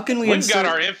 How can we We've insert... got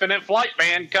our Infinite Flight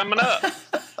band coming up.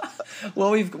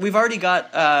 Well, we've already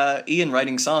got Ian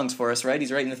writing songs for us, right?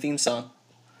 He's writing the theme song.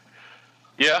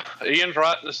 Yeah, Ian's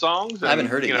writing the songs. And, I haven't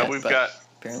heard it yet, we've but got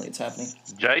apparently it's happening.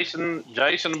 Jason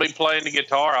will be playing the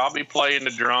guitar. I'll be playing the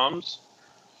drums.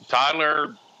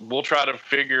 Tyler, we'll try to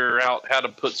figure out how to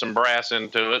put some brass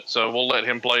into it, so we'll let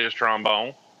him play his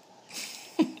trombone.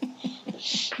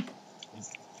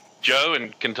 Joe in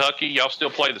Kentucky, y'all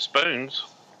still play the spoons,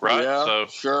 right? Yeah, So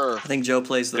sure. I think Joe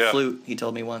plays the Yeah. flute. He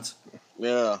told me once.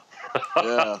 Yeah.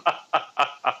 Yeah.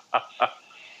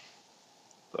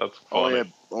 that's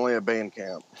funny. Only at band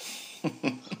camp.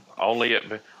 Only at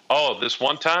this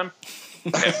one time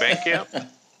at band camp.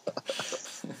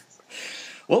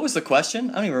 What was the question?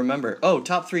 I don't even remember. Oh,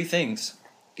 top 3 things.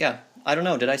 Yeah, I don't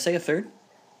know. Did I say a third?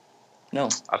 No,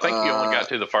 I think you only got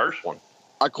to the first one.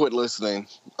 I quit listening.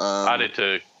 I did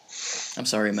too. I'm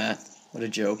sorry, Matt. What a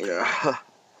joke. Yeah.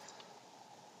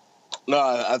 No,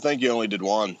 I think you only did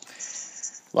one.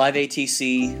 Live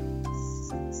ATC.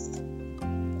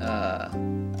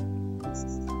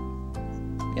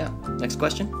 Yeah. Next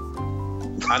question.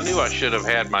 I knew I should have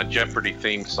had my Jeopardy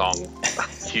theme song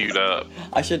queued up.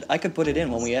 I could put it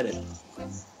in when we edit.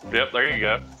 Yep, there you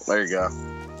go. There you go.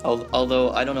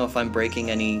 Although I don't know if I'm breaking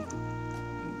any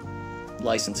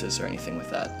licenses or anything with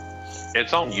that.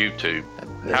 It's on YouTube.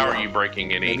 Maybe How are I'll- you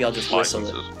breaking any maybe I'll just whistle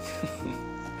it. licenses?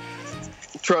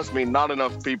 Trust me, not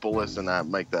enough people listen to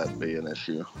make that be an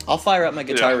issue. I'll fire up my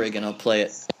guitar Yeah. rig and I'll play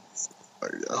it.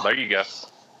 There you go. There you go.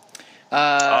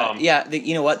 Yeah,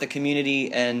 you know what? The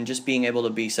community and just being able to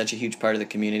be such a huge part of the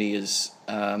community is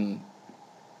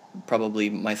probably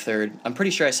my third. I'm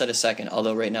pretty sure I said a second,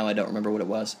 although right now I don't remember what it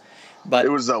was. But It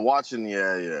was watching.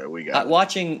 Yeah, we got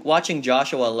it. watching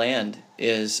Joshua land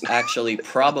is actually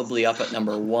probably up at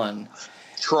number 1.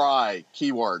 Try.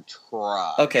 Keyword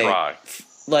try. Okay, Try.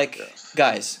 like Yes.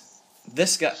 guys,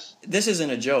 this isn't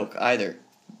a joke either.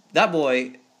 That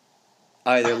boy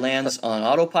either lands on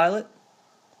autopilot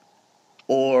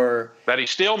or That he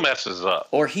still messes up.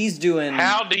 he's doing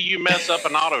How do you mess up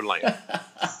an auto land?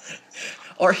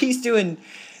 or he's doing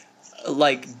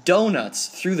like donuts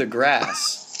through the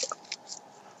grass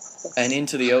and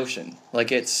into the ocean. Like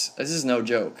this is no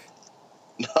joke.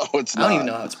 No, it's I not. don't even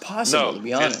know how it's possible, No, to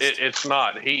be honest. it's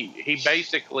not. He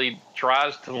basically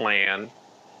tries to land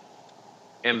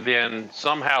and then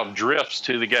somehow drifts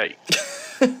to the gate.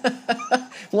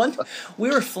 We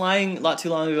were flying not too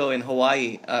long ago in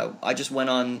Hawaii. I just went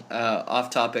on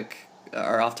off-topic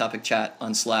chat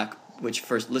on Slack, which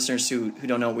for listeners who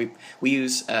don't know, we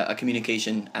use a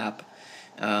communication app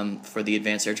for the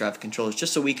advanced air traffic controllers,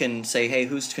 just so we can say, hey,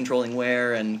 who's controlling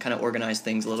where, and kind of organize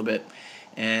things a little bit.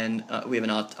 And we have an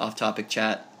off-topic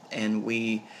chat, and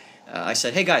I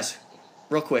said, hey guys,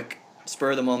 real quick,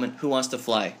 spur of the moment, who wants to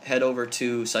fly? Head over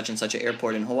to such and such an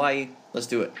airport in Hawaii. Let's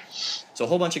do it. So a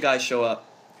whole bunch of guys show up,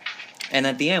 and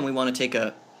at the end we want to take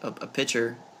a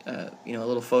picture, a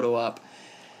little photo op.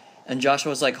 And Joshua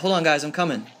was like, hold on guys, I'm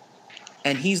coming.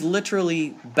 And he's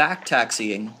literally back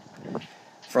taxiing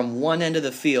from one end of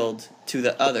the field to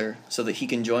the other so that he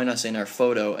can join us in our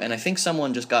photo. And I think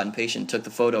someone just got impatient, took the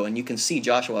photo, and you can see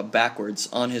Joshua backwards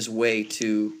on his way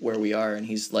to where we are, and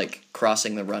he's like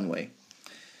crossing the runway.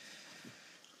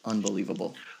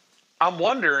 Unbelievable. I'm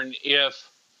wondering if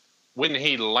when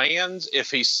he lands, if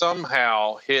he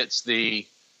somehow hits the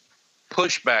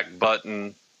pushback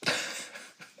button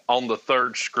on the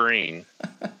third screen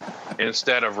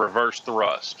instead of reverse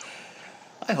thrust.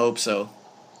 I hope so.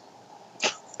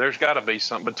 There's got to be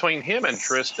something between him and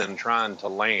Tristan trying to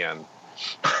land.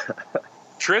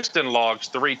 Tristan logs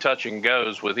 3 touch and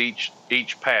goes with each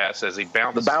pass as he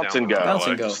bounces. The bounce and go. Bounce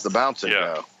and go. It's the bounce and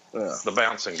Yeah. go. Yeah. The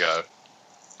bounce and go.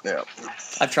 Yeah.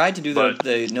 I've tried to do But-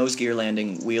 the nose gear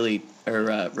landing wheelie or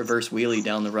reverse wheelie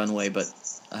down the runway, but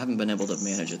I haven't been able to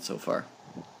manage it so far.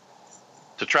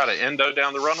 To try to endo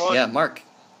down the runway? Yeah, Mark,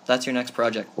 that's your next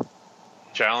project.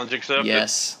 Challenge accepted?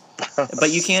 Yes,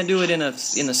 but you can't do it in the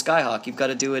Skyhawk. You've got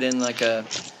to do it in like a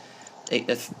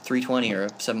 320 or a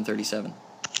 737.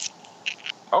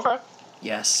 Okay.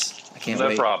 Yes, I can't No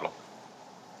wait. problem.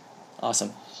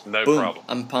 Awesome. No Boom. problem.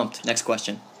 I'm pumped. Next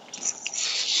question.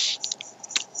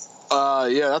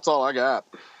 Yeah, that's all I got.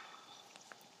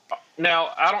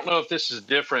 Now, I don't know if this is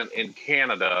different in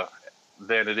Canada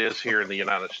than it is here in the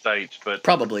United States, but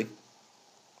Probably.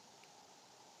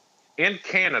 in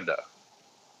Canada,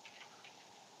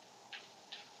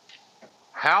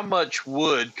 How much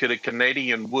wood could a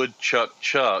Canadian woodchuck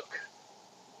chuck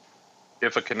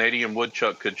if a Canadian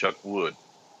woodchuck could chuck wood?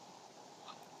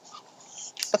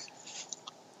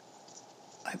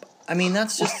 I mean,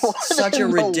 that's just What such a in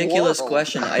the ridiculous world?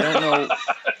 question. I don't know.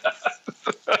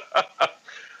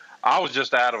 I was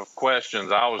just out of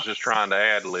questions. I was just trying to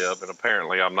ad lib, and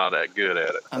apparently I'm not that good at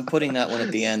it. I'm putting that one at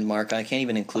the end, Mark. I can't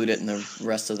even include it in the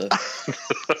rest of the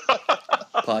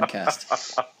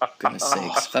podcast. Goodness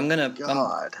sakes! If I'm gonna,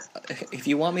 God. if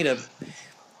you want me to,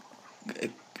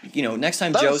 next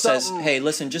time That Joe was says, something- "Hey,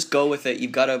 listen, just go with it.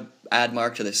 You've got to add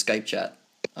Mark to the Skype chat."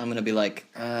 I'm gonna be like,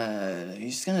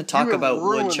 he's gonna talk You have about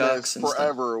ruined woodchucks this and stuff.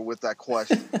 forever with that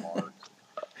question, Mark.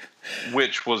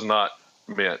 Which was not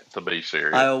meant to be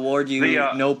serious. I award you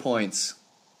The, no points.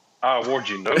 I award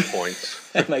you no points.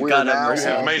 Oh my We God, are have now mercy.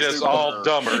 It all made us super all nerds.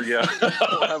 dumber. Yeah.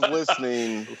 People have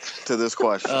listening to this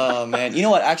question. Oh man, you know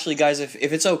what? Actually, guys, if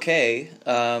it's okay,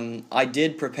 I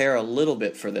did prepare a little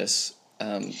bit for this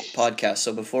podcast.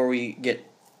 So before we get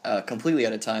completely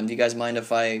out of time, do you guys mind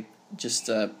if I just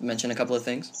mention a couple of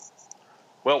things?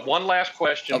 Well, one last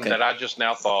question Okay. that I just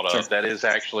now thought of Sure. that is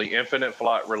actually infinite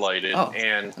flight related. Oh.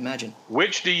 And Imagine.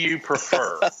 which do you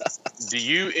prefer? Do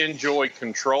you enjoy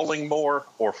controlling more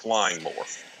or flying more?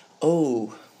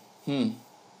 Oh,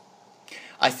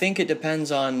 I think it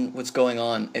depends on what's going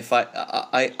on. If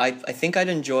I think I'd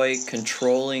enjoy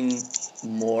controlling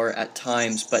more at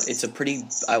times, but it's a pretty.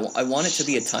 I want it to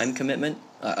be a time commitment.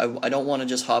 I don't want to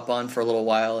just hop on for a little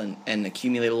while and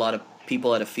accumulate a lot of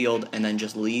people at a field and then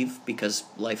just leave because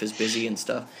life is busy and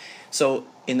stuff. So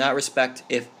in that respect,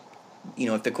 if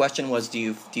the question was,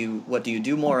 what do you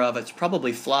do more of? It's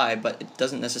probably fly, but it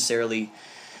doesn't necessarily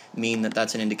mean that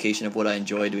that's an indication of what I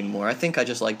enjoy doing more. I think I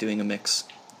just like doing a mix.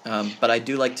 But I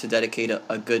do like to dedicate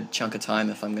a good chunk of time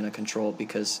if I'm going to control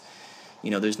because,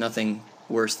 there's nothing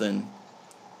worse than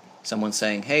someone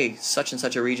saying, hey, such and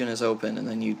such a region is open, and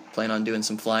then you plan on doing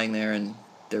some flying there and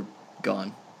they're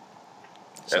gone.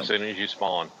 So, As soon as you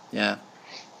spawn. yeah.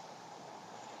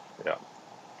 Yeah.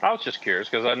 I was just curious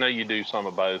because I know you do some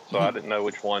of both, so I didn't know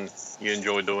which one you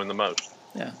enjoy doing the most.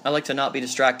 Yeah, I like to not be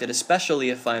distracted, especially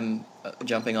if I'm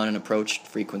jumping on an approach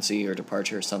frequency or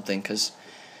departure or something, because,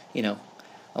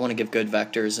 I want to give good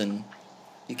vectors, and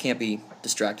you can't be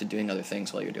distracted doing other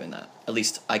things while you're doing that. At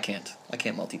least I can't. I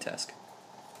can't multitask.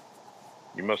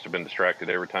 You must have been distracted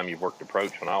every time you worked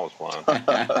approach when I was flying.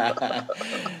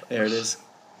 There it is.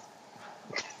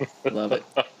 Love it.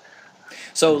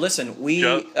 So listen,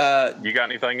 Joe? You got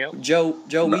anything else?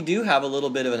 Joe, we do have a little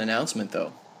bit of an announcement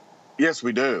though. Yes,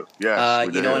 we do. Yes,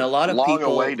 we do. And a lot of Long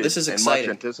people. awaited This is and exciting.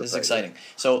 much This is anticipated. exciting.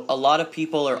 So a lot of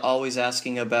people are always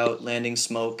asking about landing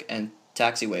smoke and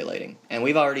taxiway lighting, and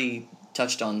we've already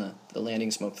touched on the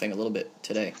landing smoke thing a little bit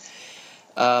today.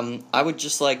 I would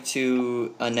just like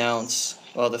to announce.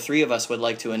 Well, the three of us would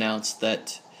like to announce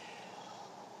that.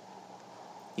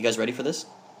 You guys ready for this?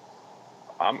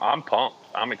 I'm pumped.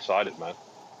 I'm excited, man.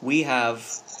 We have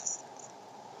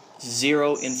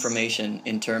zero information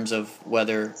in terms of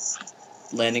whether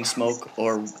landing smoke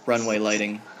or runway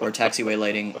lighting or taxiway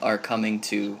lighting are coming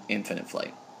to Infinite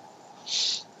Flight.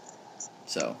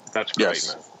 So That's great,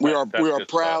 Yes, man. we That's are good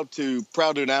proud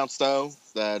stuff. to announce though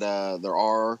that there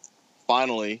are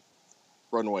finally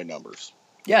runway numbers.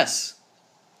 yes,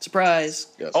 surprise.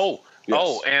 Yes. Oh,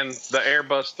 and the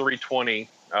Airbus 320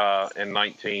 and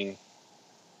 19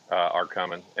 are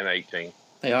coming, and 18.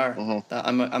 They are. Mhm.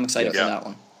 I'm excited Yeah. for that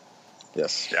one.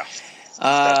 Yes. Yeah.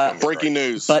 Breaking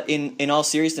news. But in all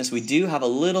seriousness, we do have a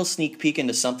little sneak peek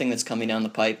into something that's coming down the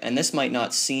pipe, and this might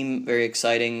not seem very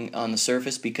exciting on the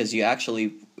surface because you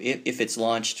actually, if it's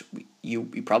launched, you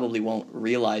probably won't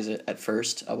realize it at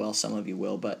first. Well, some of you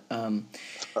will, but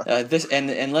this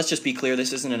and let's just be clear,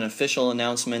 this isn't an official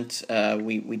announcement.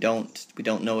 We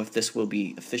don't know if this will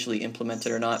be officially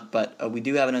implemented or not, but we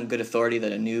do have it on good authority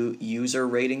that a new user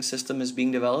rating system is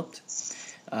being developed.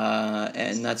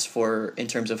 And that's in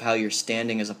terms of how your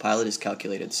standing as a pilot is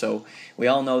calculated. So we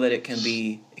all know that it can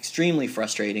be extremely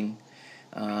frustrating.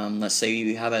 Let's say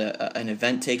you have an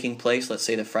event taking place, let's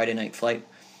say the Friday night flight,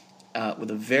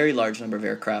 with a very large number of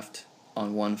aircraft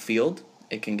on one field.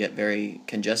 It can get very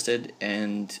congested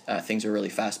and things are really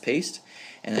fast paced.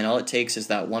 And then all it takes is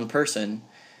that one person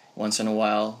once in a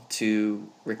while to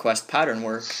request pattern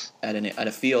work at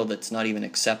a field that's not even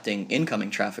accepting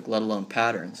incoming traffic, let alone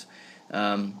patterns.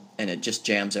 And it just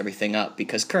jams everything up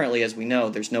because currently, as we know,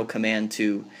 there's no command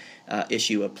to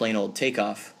issue a plain old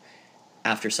takeoff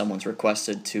after someone's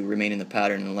requested to remain in the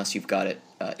pattern unless you've got it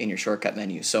in your shortcut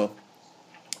menu. So,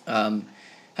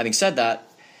 having said that,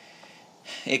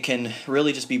 it can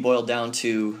really just be boiled down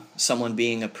to someone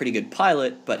being a pretty good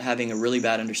pilot, but having a really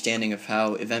bad understanding of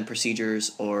how event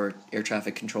procedures or air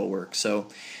traffic control work. So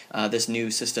this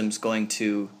new system's going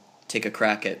to take a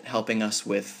crack at helping us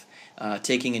with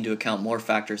taking into account more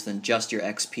factors than just your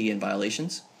XP and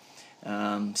violations.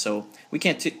 So we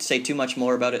can't say too much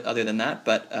more about it other than that,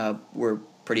 but we're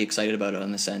pretty excited about it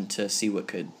on this end to see what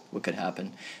could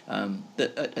happen.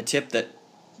 A tip that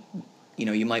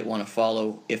you might want to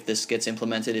follow if this gets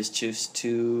implemented is just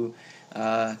to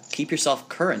keep yourself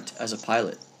current as a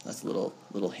pilot. That's a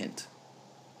little hint.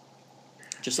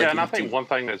 Just like and I think one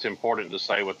thing that's important to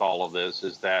say with all of this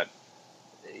is that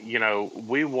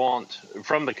we want,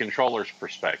 from the controller's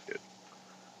perspective,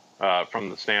 from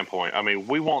the standpoint, I mean,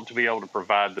 we want to be able to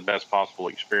provide the best possible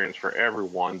experience for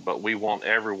everyone, but we want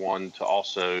everyone to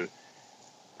also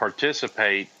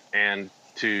participate and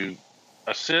to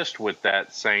assist with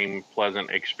that same pleasant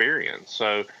experience.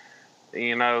 So,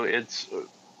 we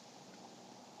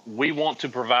want to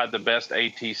provide the best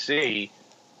ATC,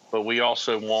 but we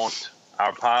also want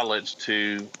our pilots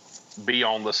to be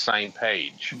on the same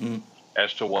page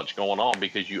as to what's going on,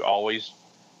 because you always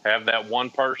have that one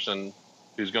person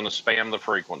who's going to spam the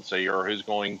frequency or who's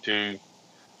going to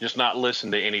just not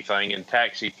listen to anything and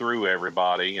taxi through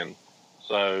everybody. And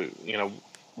so,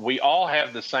 we all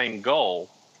have the same goal.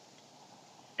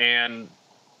 And,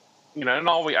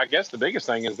 I guess the biggest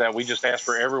thing is that we just ask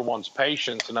for everyone's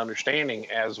patience and understanding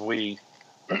as we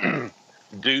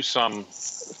do some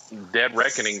dead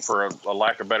reckoning, for a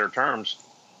lack of better terms,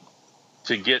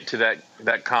 to get to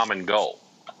that common goal.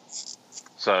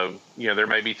 So, there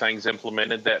may be things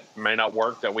implemented that may not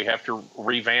work, that we have to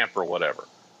revamp or whatever.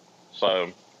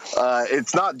 So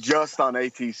it's not just on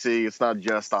ATC. It's not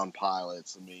just on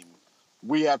pilots. I mean,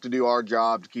 we have to do our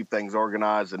job to keep things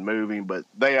organized and moving, but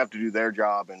they have to do their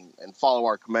job and follow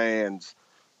our commands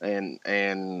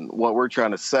and what we're trying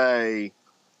to say,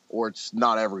 or it's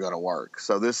not ever going to work.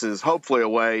 So this is hopefully a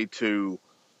way to,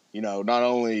 not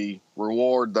only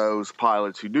reward those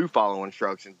pilots who do follow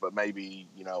instructions, but maybe,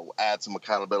 add some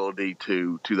accountability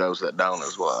to those that don't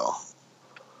as well.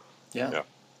 Yeah.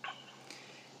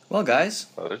 Well, guys.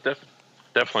 There's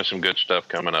definitely some good stuff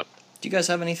coming up. Do you guys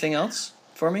have anything else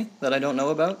for me that I don't know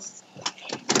about?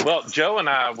 Well, Joe and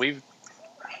I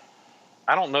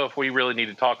don't know if we really need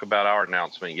to talk about our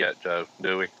announcement yet, Joe,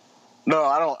 do we? No,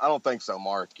 I don't think so,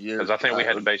 Mark. Because I think we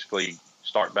had to basically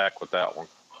start back with that one.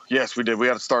 Yes, we did. We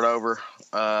had to start over.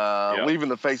 Leaving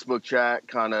the Facebook chat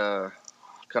kind of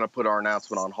put our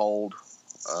announcement on hold.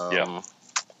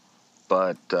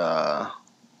 But I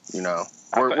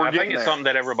think it's something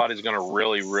that everybody's going to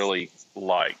really, really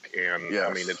like, and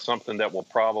I mean, it's something that will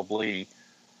probably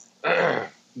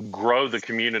grow the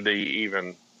community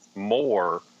even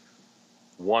more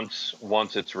once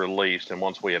it's released and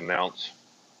once we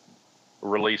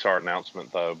release our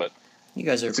announcement, though. But you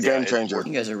guys are it's a game changer.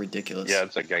 You guys are ridiculous. Yeah,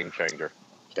 it's a game changer.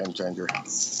 Game changer.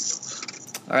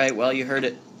 All right, well, you heard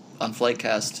it on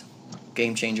Flightcast.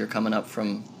 Game changer coming up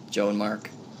from Joe and Mark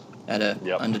at a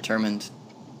undetermined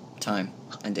time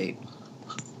and date.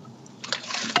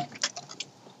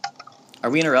 Are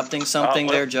we interrupting something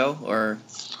there, Joe, or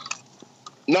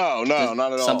no, not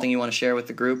at all? Something you want to share with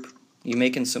the group? You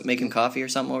making coffee or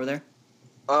something over there?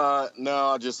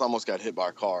 No, I just almost got hit by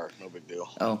a car. No big deal.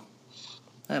 Oh,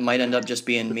 that might end up just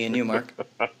being me and you, Mark.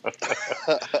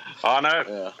 I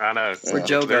know. Where'd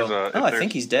Joe go? I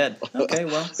think he's dead. Okay,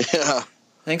 well. Yeah.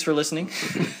 Thanks for listening.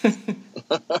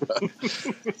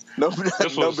 No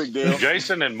big deal.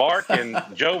 Jason and Mark and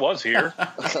Joe was here.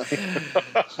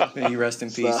 May you rest in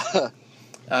peace.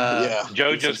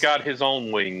 Joe just got his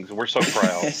own wings. We're so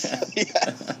proud.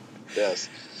 Yes.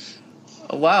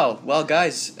 Wow. Well,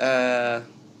 guys,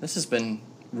 this has been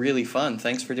really fun.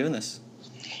 Thanks for doing this.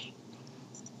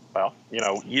 Well,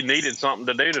 you needed something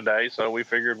to do today, so we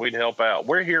figured we'd help out.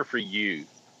 We're here for you,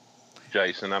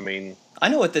 Jason. I mean, I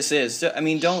know what this is. I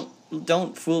mean, don't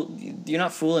fool. You're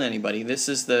not fooling anybody. This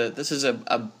is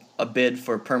a bid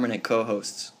for permanent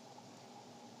co-hosts.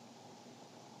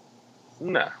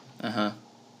 No.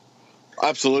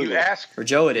 Absolutely. You ask for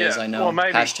Joe. It is. I know. Well,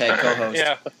 maybe. Hashtag co-host.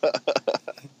 Yeah.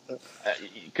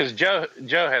 Because Joe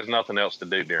has nothing else to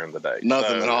do during the day.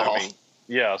 Nothing at all. I mean,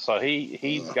 so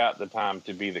he's got the time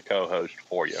to be the co-host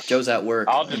for you. Joe's at work.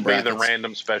 I'll just be the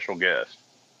random special guest.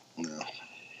 Yeah.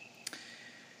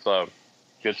 So,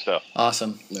 good stuff.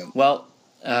 Awesome. Yeah. Well,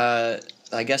 I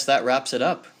guess that wraps it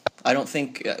up. I don't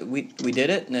think we did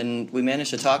it, and we managed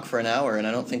to talk for an hour, and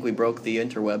I don't think we broke the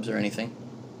interwebs or anything.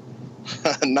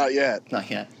 Not yet. Not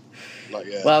yet. Not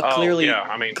yet. Well,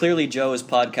 clearly Joe is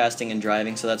podcasting and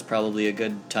driving, so that's probably a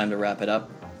good time to wrap it up.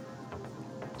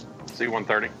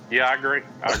 C-130. Yeah, I agree.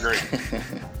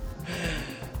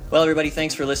 Well, everybody,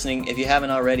 thanks for listening. If you haven't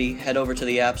already, head over to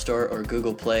the App Store or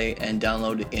Google Play and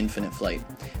download Infinite Flight.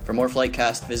 For more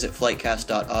Flightcast, visit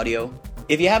flightcast.audio.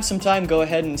 If you have some time, go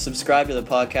ahead and subscribe to the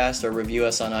podcast or review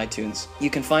us on iTunes.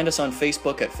 You can find us on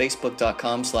Facebook at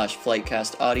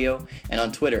facebook.com/flightcastaudio and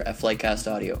on Twitter at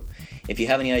flightcastaudio. If you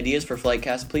have any ideas for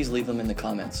Flightcast, please leave them in the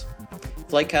comments.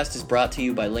 Flightcast is brought to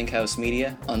you by Linkhouse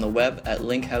Media on the web at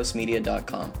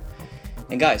linkhousemedia.com.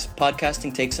 And guys,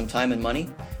 podcasting takes some time and money,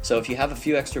 so if you have a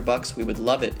few extra bucks, we would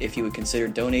love it if you would consider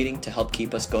donating to help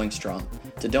keep us going strong.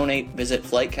 To donate, visit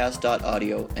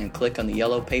flightcast.audio and click on the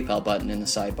yellow PayPal button in the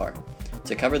sidebar.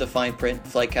 To cover the fine print,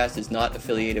 Flightcast is not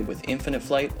affiliated with Infinite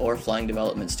Flight or Flying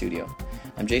Development Studio.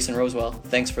 I'm Jason Rosewell.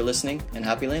 Thanks for listening, and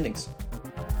happy landings.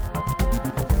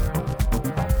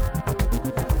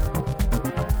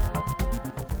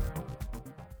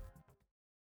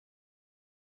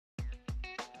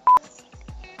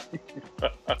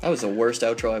 That was the worst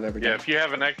outro I've ever done. Yeah,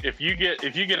 if you get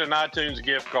an iTunes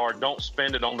gift card, don't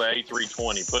spend it on the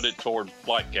A320. Put it toward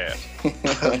Flightcast.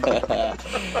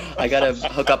 I gotta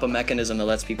hook up a mechanism that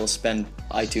lets people spend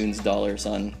iTunes dollars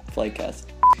on Flightcast.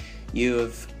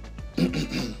 You've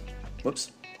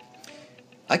whoops.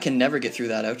 I can never get through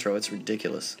that outro. It's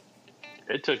ridiculous.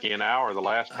 It took you an hour the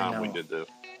last time we did this.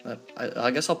 I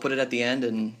guess I'll put it at the end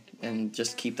and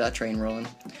just keep that train rolling.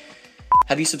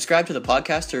 Have you subscribed to the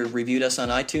podcast or reviewed us on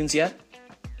iTunes yet?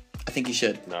 I think you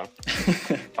should. No.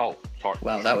 Oh, sorry.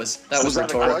 Wow, that was Was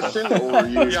that a rhetorical. question, or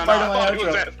you? Yeah, part no, of I my thought he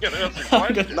was outro. asking us a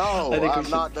question. No, I think we I've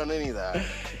should. not done any of that.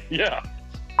 Yeah.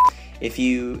 If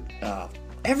you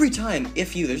every time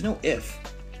there's no if.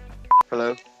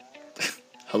 Hello.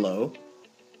 Hello?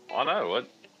 I know.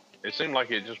 It seemed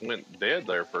like it just went dead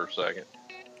there for a second.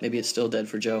 Maybe it's still dead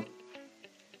for Joe.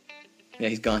 Yeah,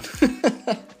 he's gone.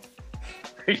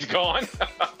 He's gone.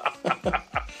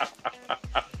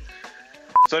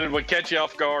 So did we catch you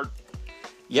off guard?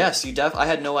 Yes, I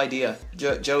had no idea.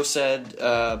 Joe said,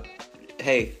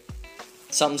 "Hey,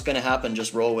 something's gonna happen.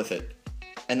 Just roll with it."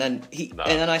 And then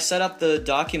I set up the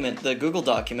document, the Google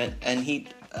document, and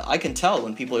I can tell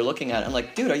when people are looking at it. I'm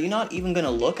like, "Dude, are you not even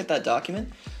gonna look at that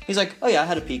document?" He's like, "Oh yeah, I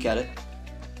had a peek at it."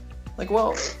 Like,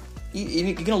 well,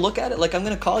 you gonna look at it? Like, I'm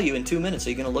gonna call you in 2 minutes. Are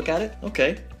you gonna look at it?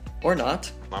 Okay, or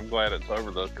not? I'm glad it's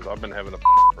over though, because I've been having for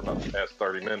about the past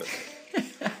 30 minutes.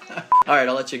 All right,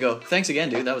 I'll let you go. Thanks again,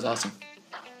 dude. That was awesome.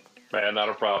 Man, not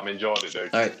a problem. Enjoyed it,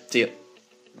 dude. All right, see ya.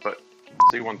 But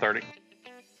C-130.